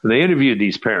 And they interviewed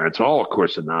these parents, all, of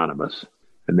course, anonymous.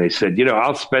 And they said,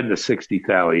 I'll spend the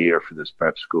 $60,000 a year for this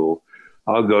prep school.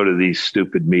 I'll go to these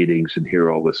stupid meetings and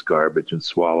hear all this garbage and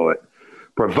swallow it,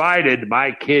 provided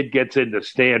my kid gets into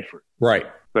Stanford. Right.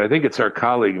 But I think it's our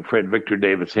colleague and friend Victor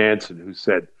Davis Hanson who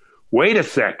said, wait a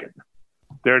second,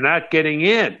 they're not getting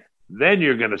in. Then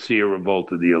you're going to see a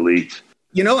revolt of the elites.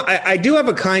 I do have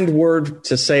a kind word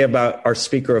to say about our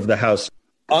Speaker of the House.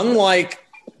 Unlike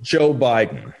Joe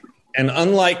Biden and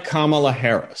unlike Kamala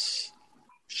Harris,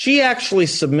 she actually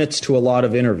submits to a lot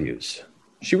of interviews.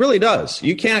 She really does.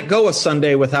 You can't go a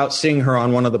Sunday without seeing her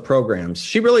on one of the programs.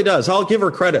 She really does. I'll give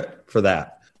her credit for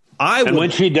that. When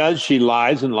she does, she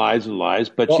lies and lies and lies,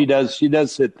 but she does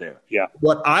sit there. Yeah.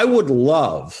 What I would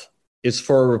love is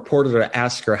for a reporter to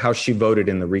ask her how she voted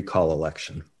in the recall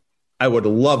election. I would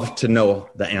love to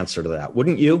know the answer to that.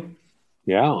 Wouldn't you?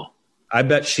 Yeah. I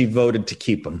bet she voted to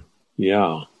keep him.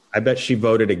 Yeah. I bet she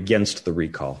voted against the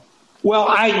recall. Well,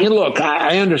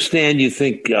 I understand you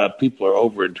think people are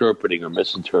overinterpreting or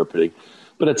misinterpreting,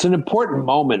 but it's an important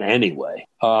moment anyway.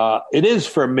 It is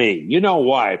for me. You know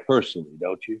why, personally,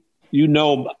 don't you?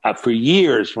 For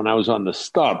years when I was on the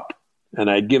stump and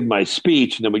I'd give my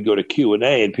speech and then we'd go to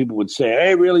Q&A and people would say,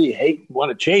 I really want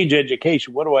to change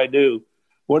education. What do I do?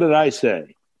 What did I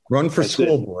say? Run for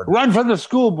school board. Run for the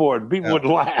school board. People would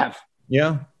laugh.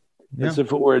 Yeah. As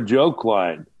if it were a joke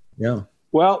line. Yeah.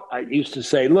 Well, I used to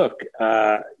say, look,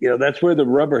 that's where the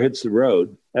rubber hits the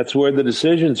road. That's where the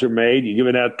decisions are made. You're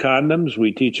giving out condoms.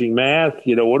 We teaching math.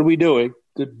 What are we doing?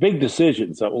 The big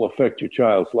decisions that will affect your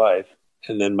child's life.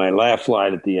 And then my laugh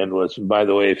line at the end was, and by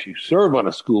the way, if you serve on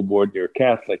a school board and you're a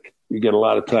Catholic, you get a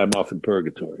lot of time off in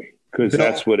purgatory because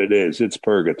that's what it is. It's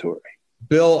purgatory.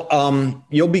 Bill,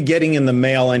 you'll be getting in the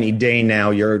mail any day now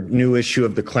your new issue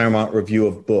of the Claremont Review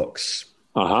of Books.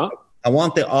 Uh-huh. I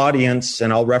want the audience,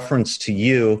 and I'll reference to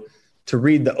you, to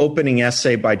read the opening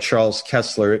essay by Charles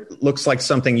Kessler. It looks like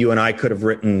something you and I could have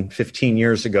written 15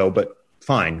 years ago, but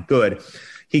Fine. Good.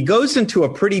 He goes into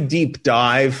a pretty deep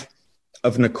dive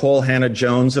of Nicole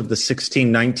Hannah-Jones of the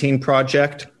 1619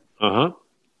 Project. Uh-huh.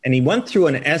 And he went through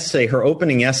an essay, her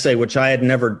opening essay, which I had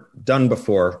never done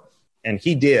before, and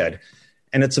he did.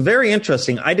 And it's very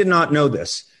interesting. I did not know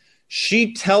this.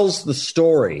 She tells the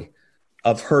story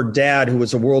of her dad, who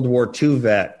was a World War II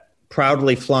vet,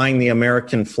 proudly flying the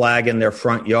American flag in their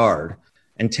front yard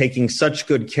and taking such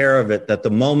good care of it that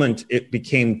the moment it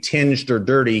became tinged or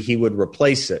dirty, he would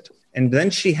replace it. And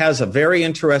then she has a very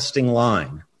interesting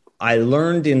line. I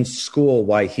learned in school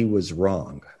why he was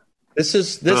wrong. This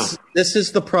is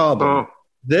the problem.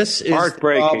 This is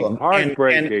heartbreaking. The problem.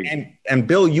 Heartbreaking. And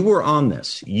Bill, you were on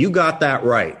this. You got that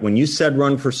right. When you said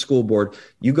run for school board,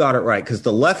 you got it right, because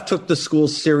the left took the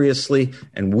schools seriously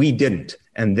and we didn't.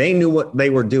 And they knew what they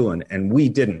were doing and we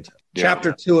didn't. Yeah.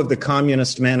 Chapter 2 of the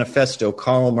Communist Manifesto,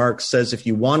 Karl Marx says, if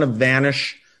you want to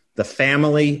vanish the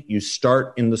family, you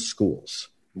start in the schools.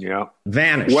 Yeah.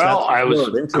 Vanish. Well,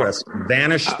 interesting.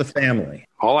 Vanish the family.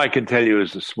 All I can tell you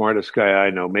is the smartest guy I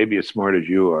know, maybe as smart as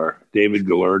you are, David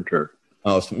Galerter.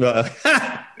 Oh,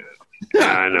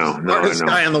 I know. Smartest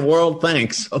guy in the world.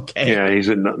 Thanks. Okay. Yeah, he's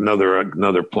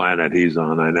another planet he's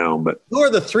on. I know, but who are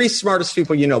the 3 smartest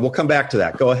people you know? We'll come back to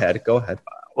that. Go ahead.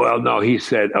 Well, no, he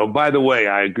said. Oh, by the way,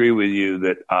 I agree with you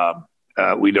that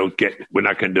we're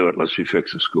not going to do it unless we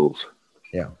fix the schools.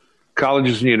 Yeah.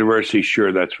 Colleges and universities,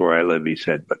 sure, that's where I live, he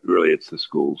said, but really it's the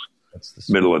schools,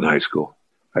 middle and high school.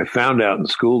 I found out in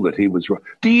school that he was wrong.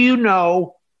 Do you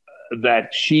know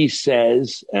that she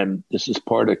says, and this is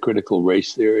part of critical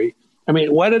race theory, I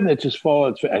mean, why didn't it just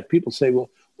fall? People say, well,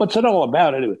 what's it all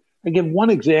about anyway? I give one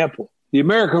example. The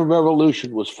American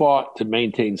Revolution was fought to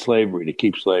maintain slavery, to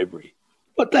keep slavery.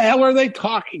 What the hell are they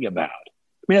talking about?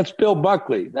 I mean, that's Bill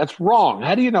Buckley. That's wrong.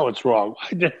 How do you know it's wrong?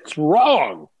 It's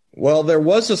wrong. Well, there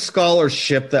was a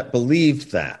scholarship that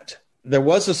believed that.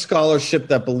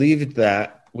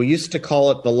 We used to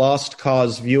call it the lost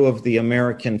cause view of the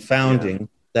American founding. Yeah.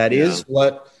 That is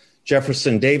what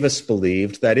Jefferson Davis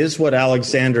believed. That is what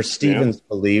Alexander Stevens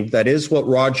believed. That is what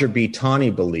Roger B.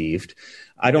 Taney believed.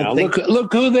 I don't think.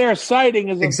 Look who they're citing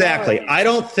as exactly. authority. I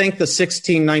don't think the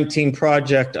 1619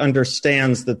 Project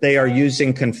understands that they are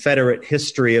using Confederate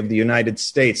history of the United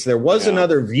States. There was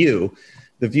another view.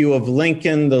 The view of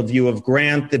Lincoln, the view of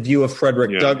Grant, the view of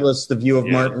Frederick Douglass, the view of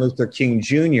Martin Luther King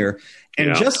Jr.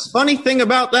 And just funny thing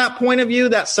about that point of view,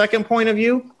 that second point of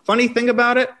view, funny thing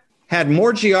about it, had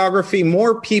more geography,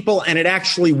 more people, and it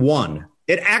actually won.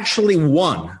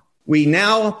 We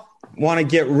now want to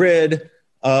get rid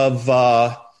of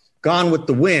Gone with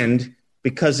the Wind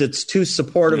because it's too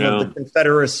supportive of the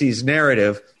Confederacy's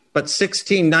narrative. But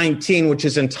 1619, which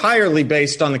is entirely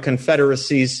based on the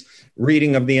Confederacy's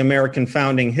reading of the American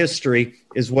founding history,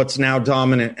 is what's now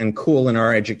dominant and cool in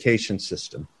our education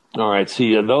system. All right.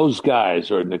 See, those guys,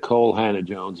 or Nicole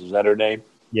Hannah-Jones, is that her name?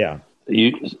 Yeah.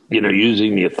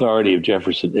 Using the authority of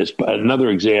Jefferson is another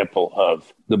example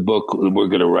of the book we're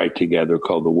going to write together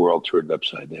called The World Turned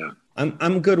Upside Down.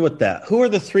 I'm good with that. Who are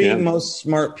the 3 most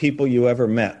smart people you ever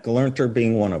met? Galerter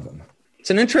being one of them. It's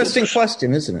an interesting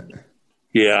question, isn't it?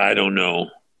 Yeah, I don't know.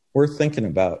 Worth thinking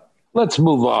about. Let's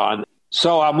move on.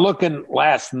 So I'm looking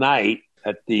last night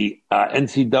at the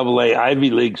NCAA Ivy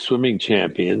League swimming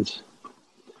champions,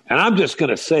 and I'm just going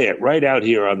to say it right out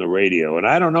here on the radio, and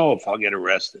I don't know if I'll get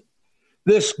arrested.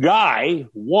 This guy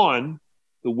won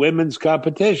the women's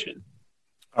competition.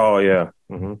 Oh, yeah.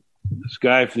 Mm-hmm. This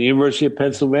guy from the University of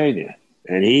Pennsylvania,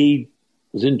 and he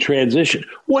was in transition.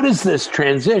 What is this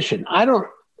transition? I don't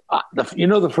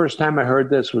the first time I heard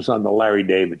this was on the Larry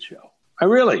David show.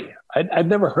 I'd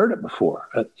never heard it before.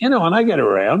 And I get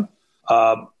around.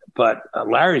 But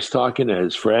Larry's talking to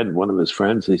his friend, one of his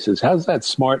friends, and he says, how's that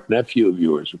smart nephew of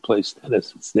yours who plays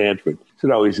tennis at Stanford? He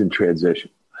said, oh, he's in transition.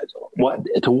 I said, what?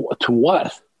 To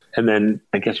what? And then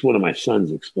I guess one of my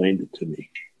sons explained it to me.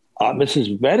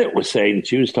 Mrs. Bennett was saying that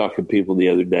she was talking to people the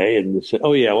other day, and they said,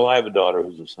 oh, yeah, well, I have a daughter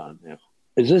who's a son now.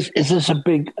 Is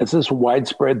this a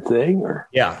widespread thing? Or?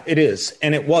 Yeah, it is.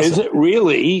 And it wasn't. Is it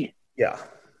really? Yeah.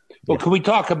 Well, can we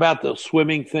talk about the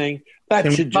swimming thing? I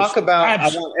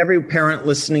want every parent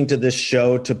listening to this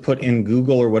show to put in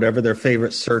Google or whatever their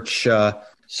favorite search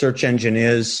engine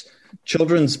is,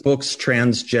 children's books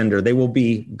transgender. They will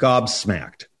be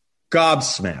gobsmacked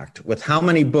with how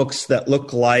many books that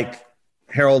look like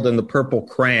Harold and the Purple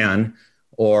Crayon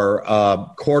or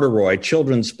Corduroy,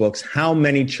 children's books. How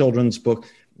many children's books?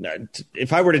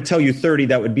 If I were to tell you 30,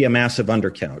 that would be a massive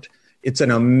undercount. It's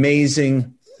an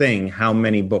amazing thing how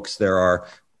many books there are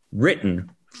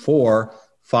written for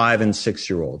 5 and 6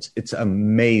 year olds. It's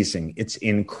amazing. It's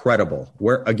incredible.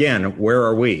 Where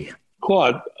are we?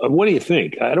 Claude, what do you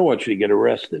think? I don't want you to get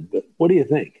arrested, but what do you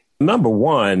think? Number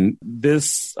one,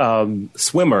 this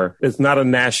swimmer is not a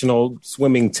national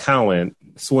swimming talent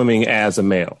swimming as a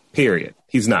male, period.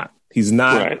 He's not. He's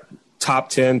not Right. top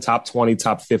 10, top 20,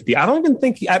 top 50. I don't even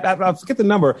think I forget the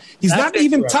number. He's That's not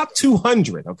even interesting. top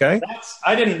 200. Okay.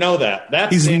 I didn't know that.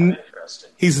 That's He's interesting.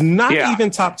 He's not Yeah.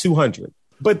 even top 200.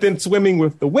 But then swimming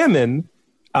with the women,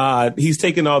 he's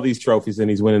taking all these trophies and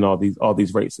he's winning all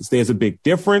these races. There's a big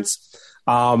difference.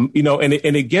 And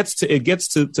it gets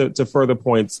to further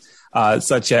points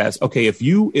such as, okay, if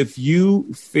you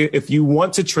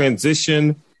want to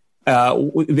transition,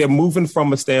 they're moving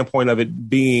from a standpoint of it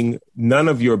being none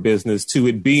of your business to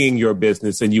it being your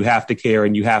business, and you have to care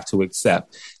and you have to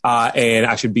accept. And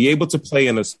I should be able to play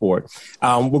in a sport.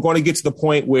 We're going to get to the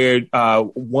point where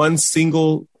one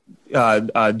single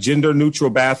gender neutral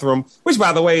bathroom, which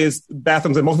by the way is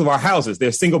bathrooms in most of our houses.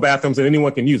 They're single bathrooms and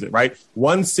anyone can use it, right?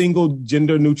 One single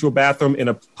gender neutral bathroom in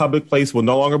a public place will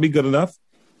no longer be good enough.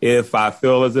 If I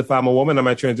feel as if I'm a woman, am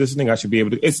I transitioning? I should be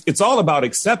able to. It's all about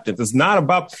acceptance. It's not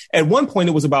about, at one point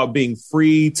it was about being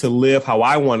free to live how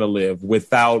I want to live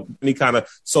without any kind of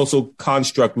social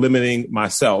construct limiting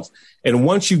myself. And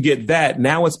once you get that,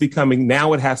 now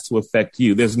it has to affect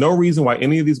you. There's no reason why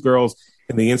any of these girls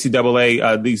in the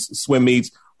NCAA, these swim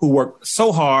meets, who work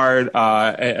so hard,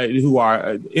 who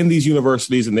are in these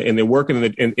universities and they're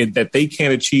working and that they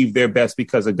can't achieve their best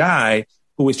because a guy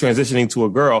who is transitioning to a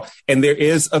girl. And there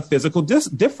is a physical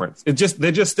difference. There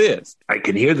just is. I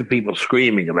can hear the people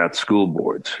screaming about school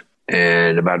boards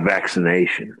and about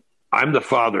vaccination. I'm the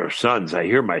father of sons. I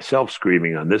hear myself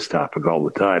screaming on this topic all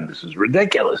the time. This is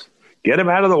ridiculous. Get them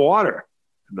out of the water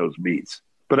in those meets.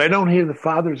 But I don't hear the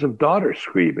fathers of daughters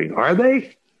screaming. Are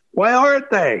they? Why aren't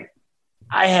they?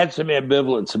 I had some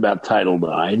ambivalence about Title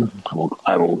IX,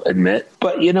 I will admit.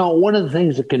 But, one of the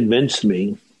things that convinced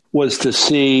me was to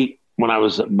see when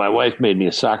my wife made me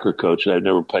a soccer coach, and I've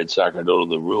never played soccer. I don't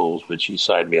know the rules, but she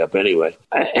signed me up anyway.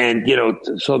 And,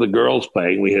 so the girls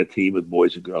playing, we had a team with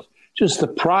boys and girls. Just the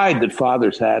pride that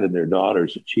fathers had in their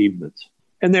daughters' achievements.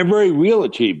 And they're very real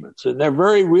achievements, and they're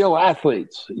very real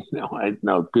athletes. I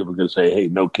know people are going to say, hey,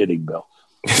 no kidding, Bill.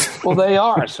 Well, they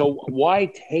are. So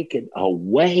why take it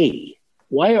away?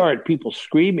 Why aren't people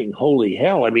screaming, holy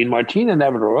hell? I mean, Martina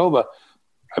Navratilova,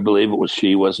 I believe it was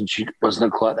she wasn't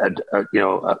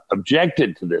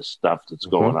objected to this stuff that's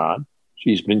going on.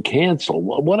 She's been canceled.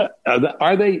 What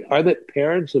are they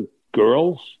parents of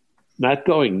girls not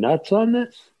going nuts on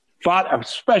this?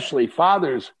 Especially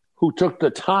fathers who took the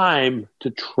time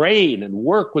to train and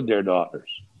work with their daughters.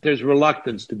 There's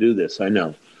reluctance to do this, I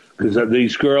know, because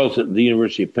these girls at the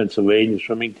University of Pennsylvania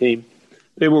swimming team,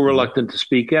 they were reluctant to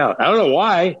speak out. I don't know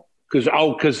why,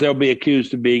 because they'll be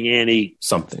accused of being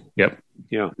anti-something. Yep.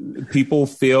 People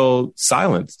feel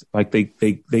silenced, like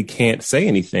they can't say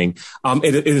anything.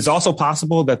 It is also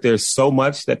possible that there's so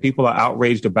much that people are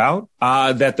outraged about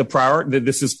that that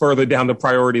this is further down the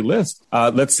priority list.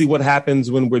 Let's see what happens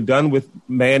when we're done with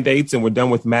mandates and we're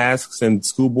done with masks and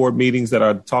school board meetings that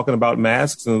are talking about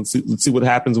masks, and let's see what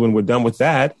happens when we're done with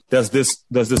that. Does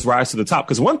this rise to the top?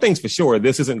 Because one thing's for sure,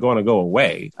 this isn't going to go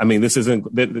away. I mean, this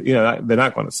isn't. They're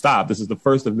not going to stop. This is the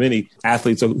first of many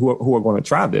athletes who are going to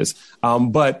try this.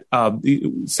 But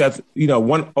Seth,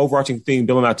 one overarching theme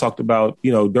Bill and I talked about,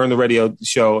 during the radio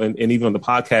show and even on the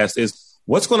podcast is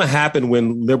what's going to happen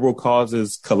when liberal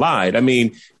causes collide. I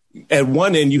mean, at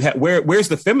one end, you have where's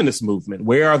the feminist movement?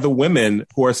 Where are the women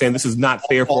who are saying this is not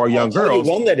fair for our young girls?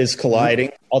 One that is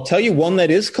colliding. I'll tell you one that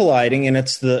is colliding, and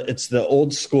it's the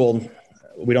old school.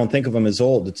 We don't think of them as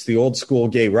old. It's the old school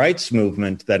gay rights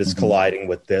movement that is colliding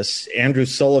with this. Andrew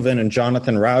Sullivan and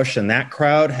Jonathan Rauch and that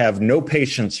crowd have no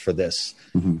patience for this.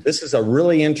 This is a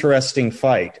really interesting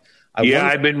fight.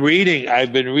 I've been reading.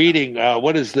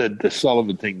 What is the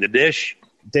Sullivan thing? The Dish?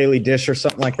 Daily Dish or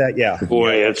something like that. Yeah.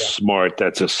 Boy, that's smart.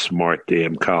 That's a smart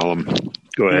damn column.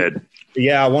 Go ahead.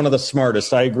 Yeah, one of the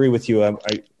smartest. I agree with you. I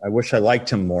wish I liked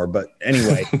him more. But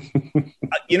anyway,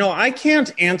 I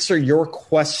can't answer your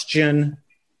question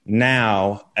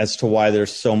now as to why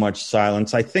there's so much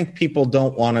silence. I think people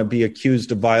don't want to be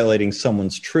accused of violating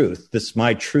someone's truth. This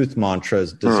my truth mantra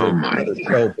deserves another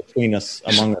show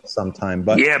among us sometime.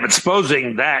 But but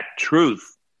supposing that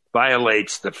truth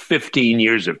violates the 15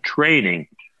 years of training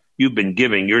you've been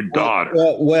giving your daughter.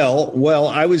 Well,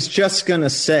 I was just going to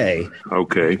say,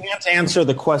 okay, I can't answer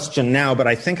the question now, but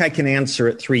I think I can answer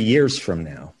it 3 years from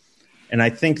now. And I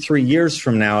think 3 years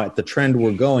from now, at the trend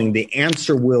we're going, the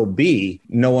answer will be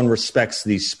no one respects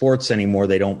these sports anymore.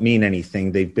 They don't mean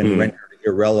anything. They've been rendered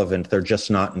irrelevant. They're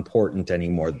just not important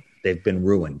anymore. They've been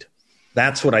ruined.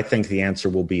 That's what I think the answer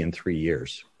will be in 3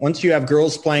 years. Once you have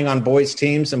girls playing on boys'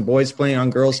 teams and boys playing on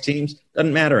girls' teams,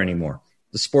 doesn't matter anymore.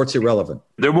 The sport's irrelevant.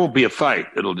 There won't be a fight.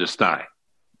 It'll just die.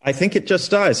 I think it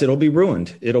just dies. It'll be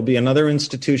ruined. It'll be another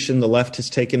institution the left has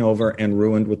taken over and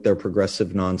ruined with their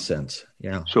progressive nonsense.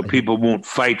 Yeah. So people won't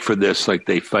fight for this like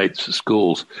they fight for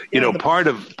schools. Part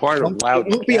of loud.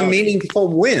 It won't be a meaningful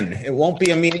win. It won't be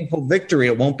a meaningful victory.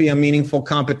 It won't be a meaningful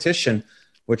competition,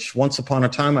 which once upon a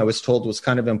time I was told was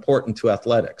kind of important to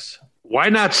athletics. Why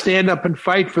not stand up and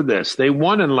fight for this? They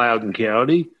won in Loudoun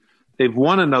County. They've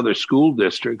won in other school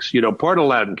districts. Part of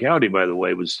Loudoun County, by the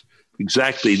way, was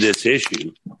exactly this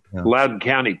issue. Yeah. Loudoun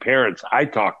County parents I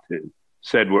talked to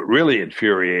said what really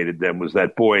infuriated them was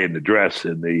that boy in the dress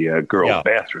in the girls'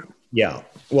 bathroom. Yeah.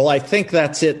 Well, I think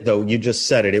that's it, though. You just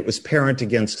said it. It was parent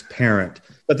against parent.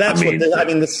 But that's the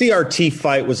CRT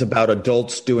fight was about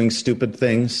adults doing stupid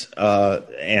things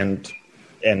and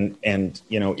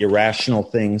irrational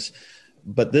things.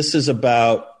 But this is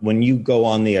about when you go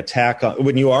on the attack,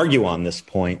 when you argue on this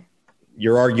point,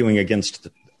 you're arguing against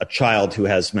a child who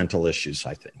has mental issues,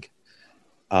 I think,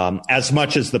 as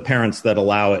much as the parents that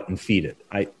allow it and feed it.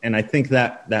 I think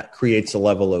that creates a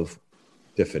level of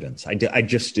diffidence. I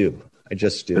just do.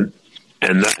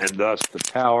 And thus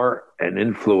the power and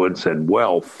influence and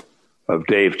wealth of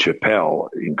Dave Chappelle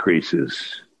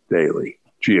increases daily,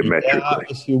 geometrically. Yeah,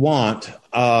 if you want,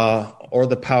 or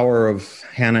the power of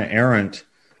Hannah Arendt,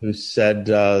 who said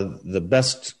the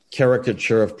best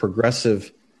caricature of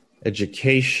progressive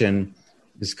education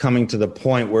is coming to the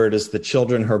point where it is the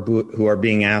children who are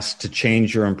being asked to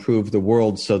change or improve the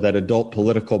world so that adult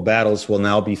political battles will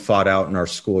now be fought out in our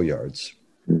schoolyards.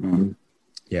 Mm-hmm.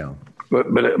 Yeah.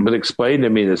 But explain to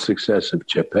me the success of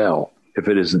Chappelle if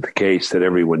it isn't the case that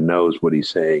everyone knows what he's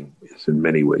saying is in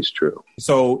many ways true.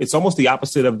 So it's almost the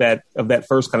opposite of that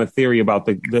first kind of theory about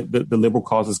the liberal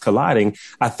causes colliding.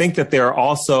 I think that there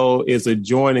also is a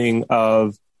joining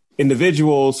of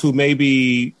individuals who may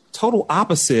be total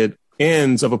opposite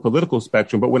ends of a political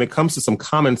spectrum, but when it comes to some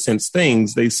common sense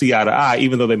things, they see eye to eye,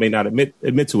 even though they may not admit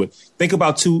to it. Think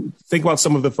about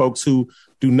some of the folks who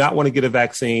do not want to get a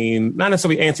vaccine, not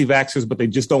necessarily anti-vaxxers, but they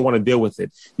just don't want to deal with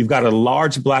it. You've got a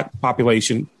large black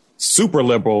population, super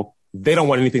liberal. They don't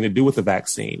want anything to do with the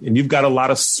vaccine. And you've got a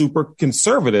lot of super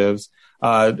conservatives,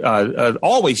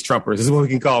 always Trumpers is what we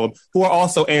can call them, who are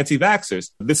also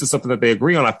anti-vaxxers. This is something that they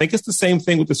agree on. I think it's the same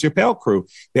thing with the Chappelle crew.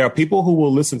 There are people who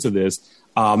will listen to this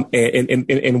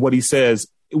and what he says,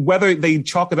 whether they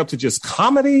chalk it up to just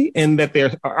comedy and that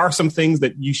there are some things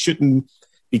that you shouldn't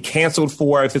be canceled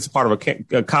for if it's part of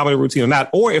a comedy routine or not,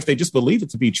 or if they just believe it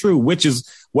to be true, which is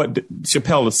what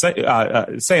Chappelle is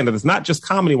saying, that it's not just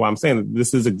comedy. Why I'm saying that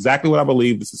this is exactly what I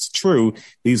believe. This is true.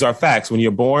 These are facts. When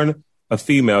you're born a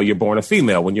female, you're born a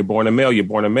female. When you're born a male, you're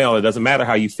born a male. It doesn't matter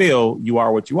how you feel. You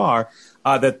are what you are.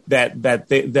 That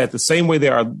the same way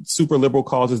there are super liberal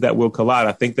causes that will collide,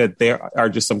 I think that there are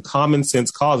just some common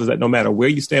sense causes that no matter where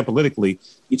you stand politically,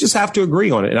 you just have to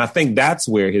agree on it. And I think that's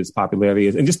where his popularity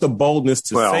is, and just the boldness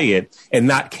to say it and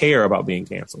not care about being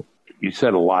canceled. You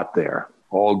said a lot there,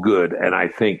 all good. And I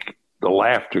think the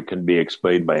laughter can be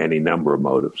explained by any number of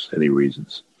motives, any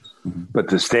reasons. Mm-hmm. But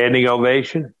the standing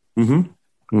ovation,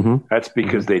 that's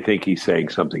because they think he's saying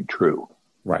something true.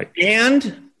 Right.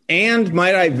 And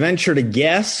might I venture to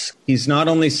guess, he's not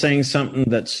only saying something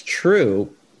that's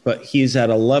true, but he's at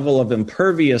a level of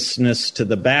imperviousness to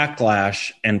the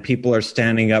backlash, and people are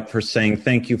standing up for saying,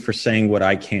 thank you for saying what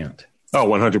I can't. Oh,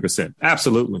 100%.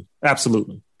 Absolutely.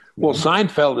 Absolutely. Well,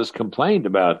 Seinfeld has complained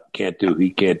about he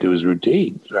can't do his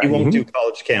routines. Right? He won't do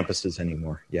college campuses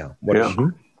anymore. Yeah.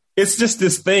 It's just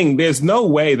this thing. There's no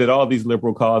way that all these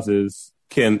liberal causes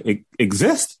can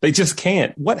exist. They just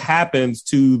can't. What happens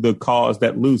to the cause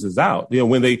that loses out?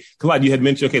 When they collide, you had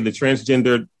mentioned, the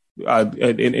transgender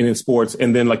in sports,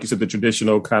 and then, like you said, the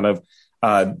traditional kind of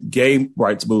gay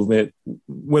rights movement.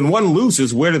 When one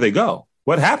loses, where do they go?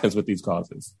 What happens with these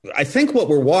causes? I think what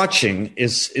we're watching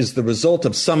is the result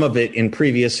of some of it in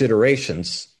previous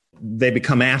iterations. They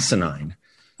become asinine.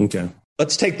 Okay.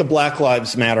 Let's take the Black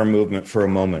Lives Matter movement for a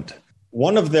moment.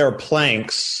 One of their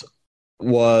planks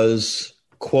was,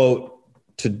 quote,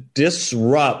 to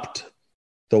disrupt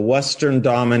the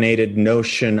Western-dominated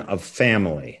notion of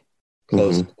family,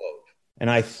 close quote. And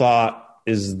I thought,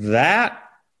 is that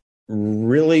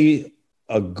really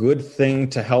a good thing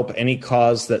to help any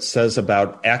cause that says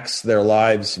about X, their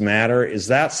lives matter? Is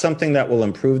that something that will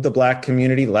improve the black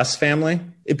community, less family?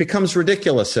 It becomes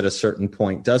ridiculous at a certain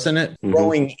point, doesn't it?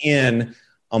 Throwing in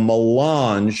a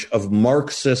melange of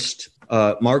Marxist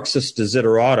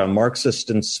desiderata,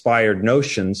 Marxist-inspired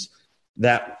notions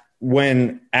that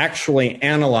when actually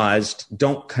analyzed,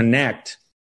 don't connect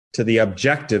to the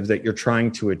objective that you're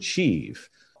trying to achieve.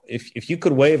 If you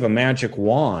could wave a magic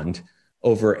wand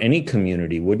over any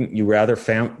community, wouldn't you rather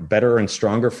better and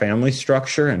stronger family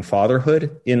structure and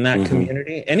fatherhood in that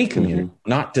community? Any community,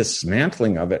 not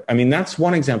dismantling of it. I mean, that's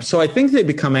one example. So I think they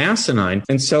become asinine.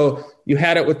 And so you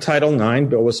had it with Title IX.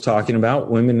 Bill was talking about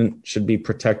women should be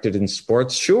protected in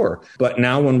sports. Sure. But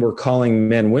now when we're calling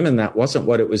men women, that wasn't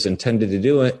what it was intended to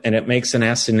do. And it makes an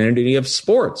asininity of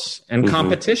sports and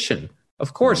competition.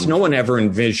 Of course, no one ever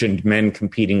envisioned men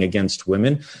competing against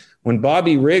women. When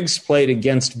Bobby Riggs played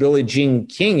against Billie Jean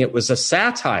King, it was a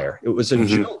satire. It was a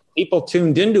joke. People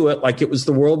tuned into it like it was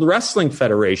the World Wrestling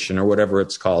Federation or whatever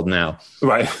it's called now.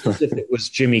 Right. As if it was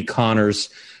Jimmy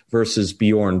Connors versus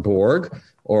Bjorn Borg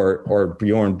or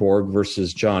Bjorn Borg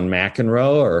versus John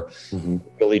McEnroe or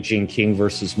Billie Jean King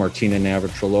versus Martina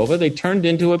Navratilova. They turned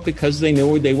into it because they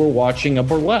knew they were watching a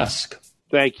burlesque.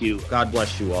 Thank you. God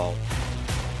bless you all.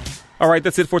 All right,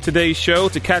 that's it for today's show.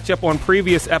 To catch up on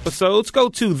previous episodes, go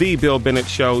to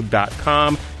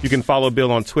thebillbennettshow.com. You can follow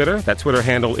Bill on Twitter. That Twitter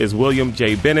handle is William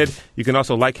J. Bennett. You can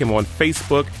also like him on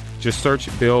Facebook. Just search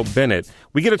Bill Bennett.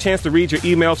 We get a chance to read your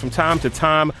emails from time to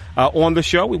time on the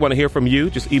show. We want to hear from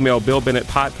you. Just email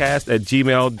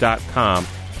billbennettpodcast@gmail.com.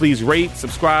 Please rate,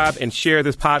 subscribe, and share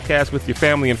this podcast with your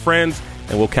family and friends,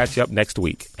 and we'll catch you up next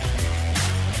week.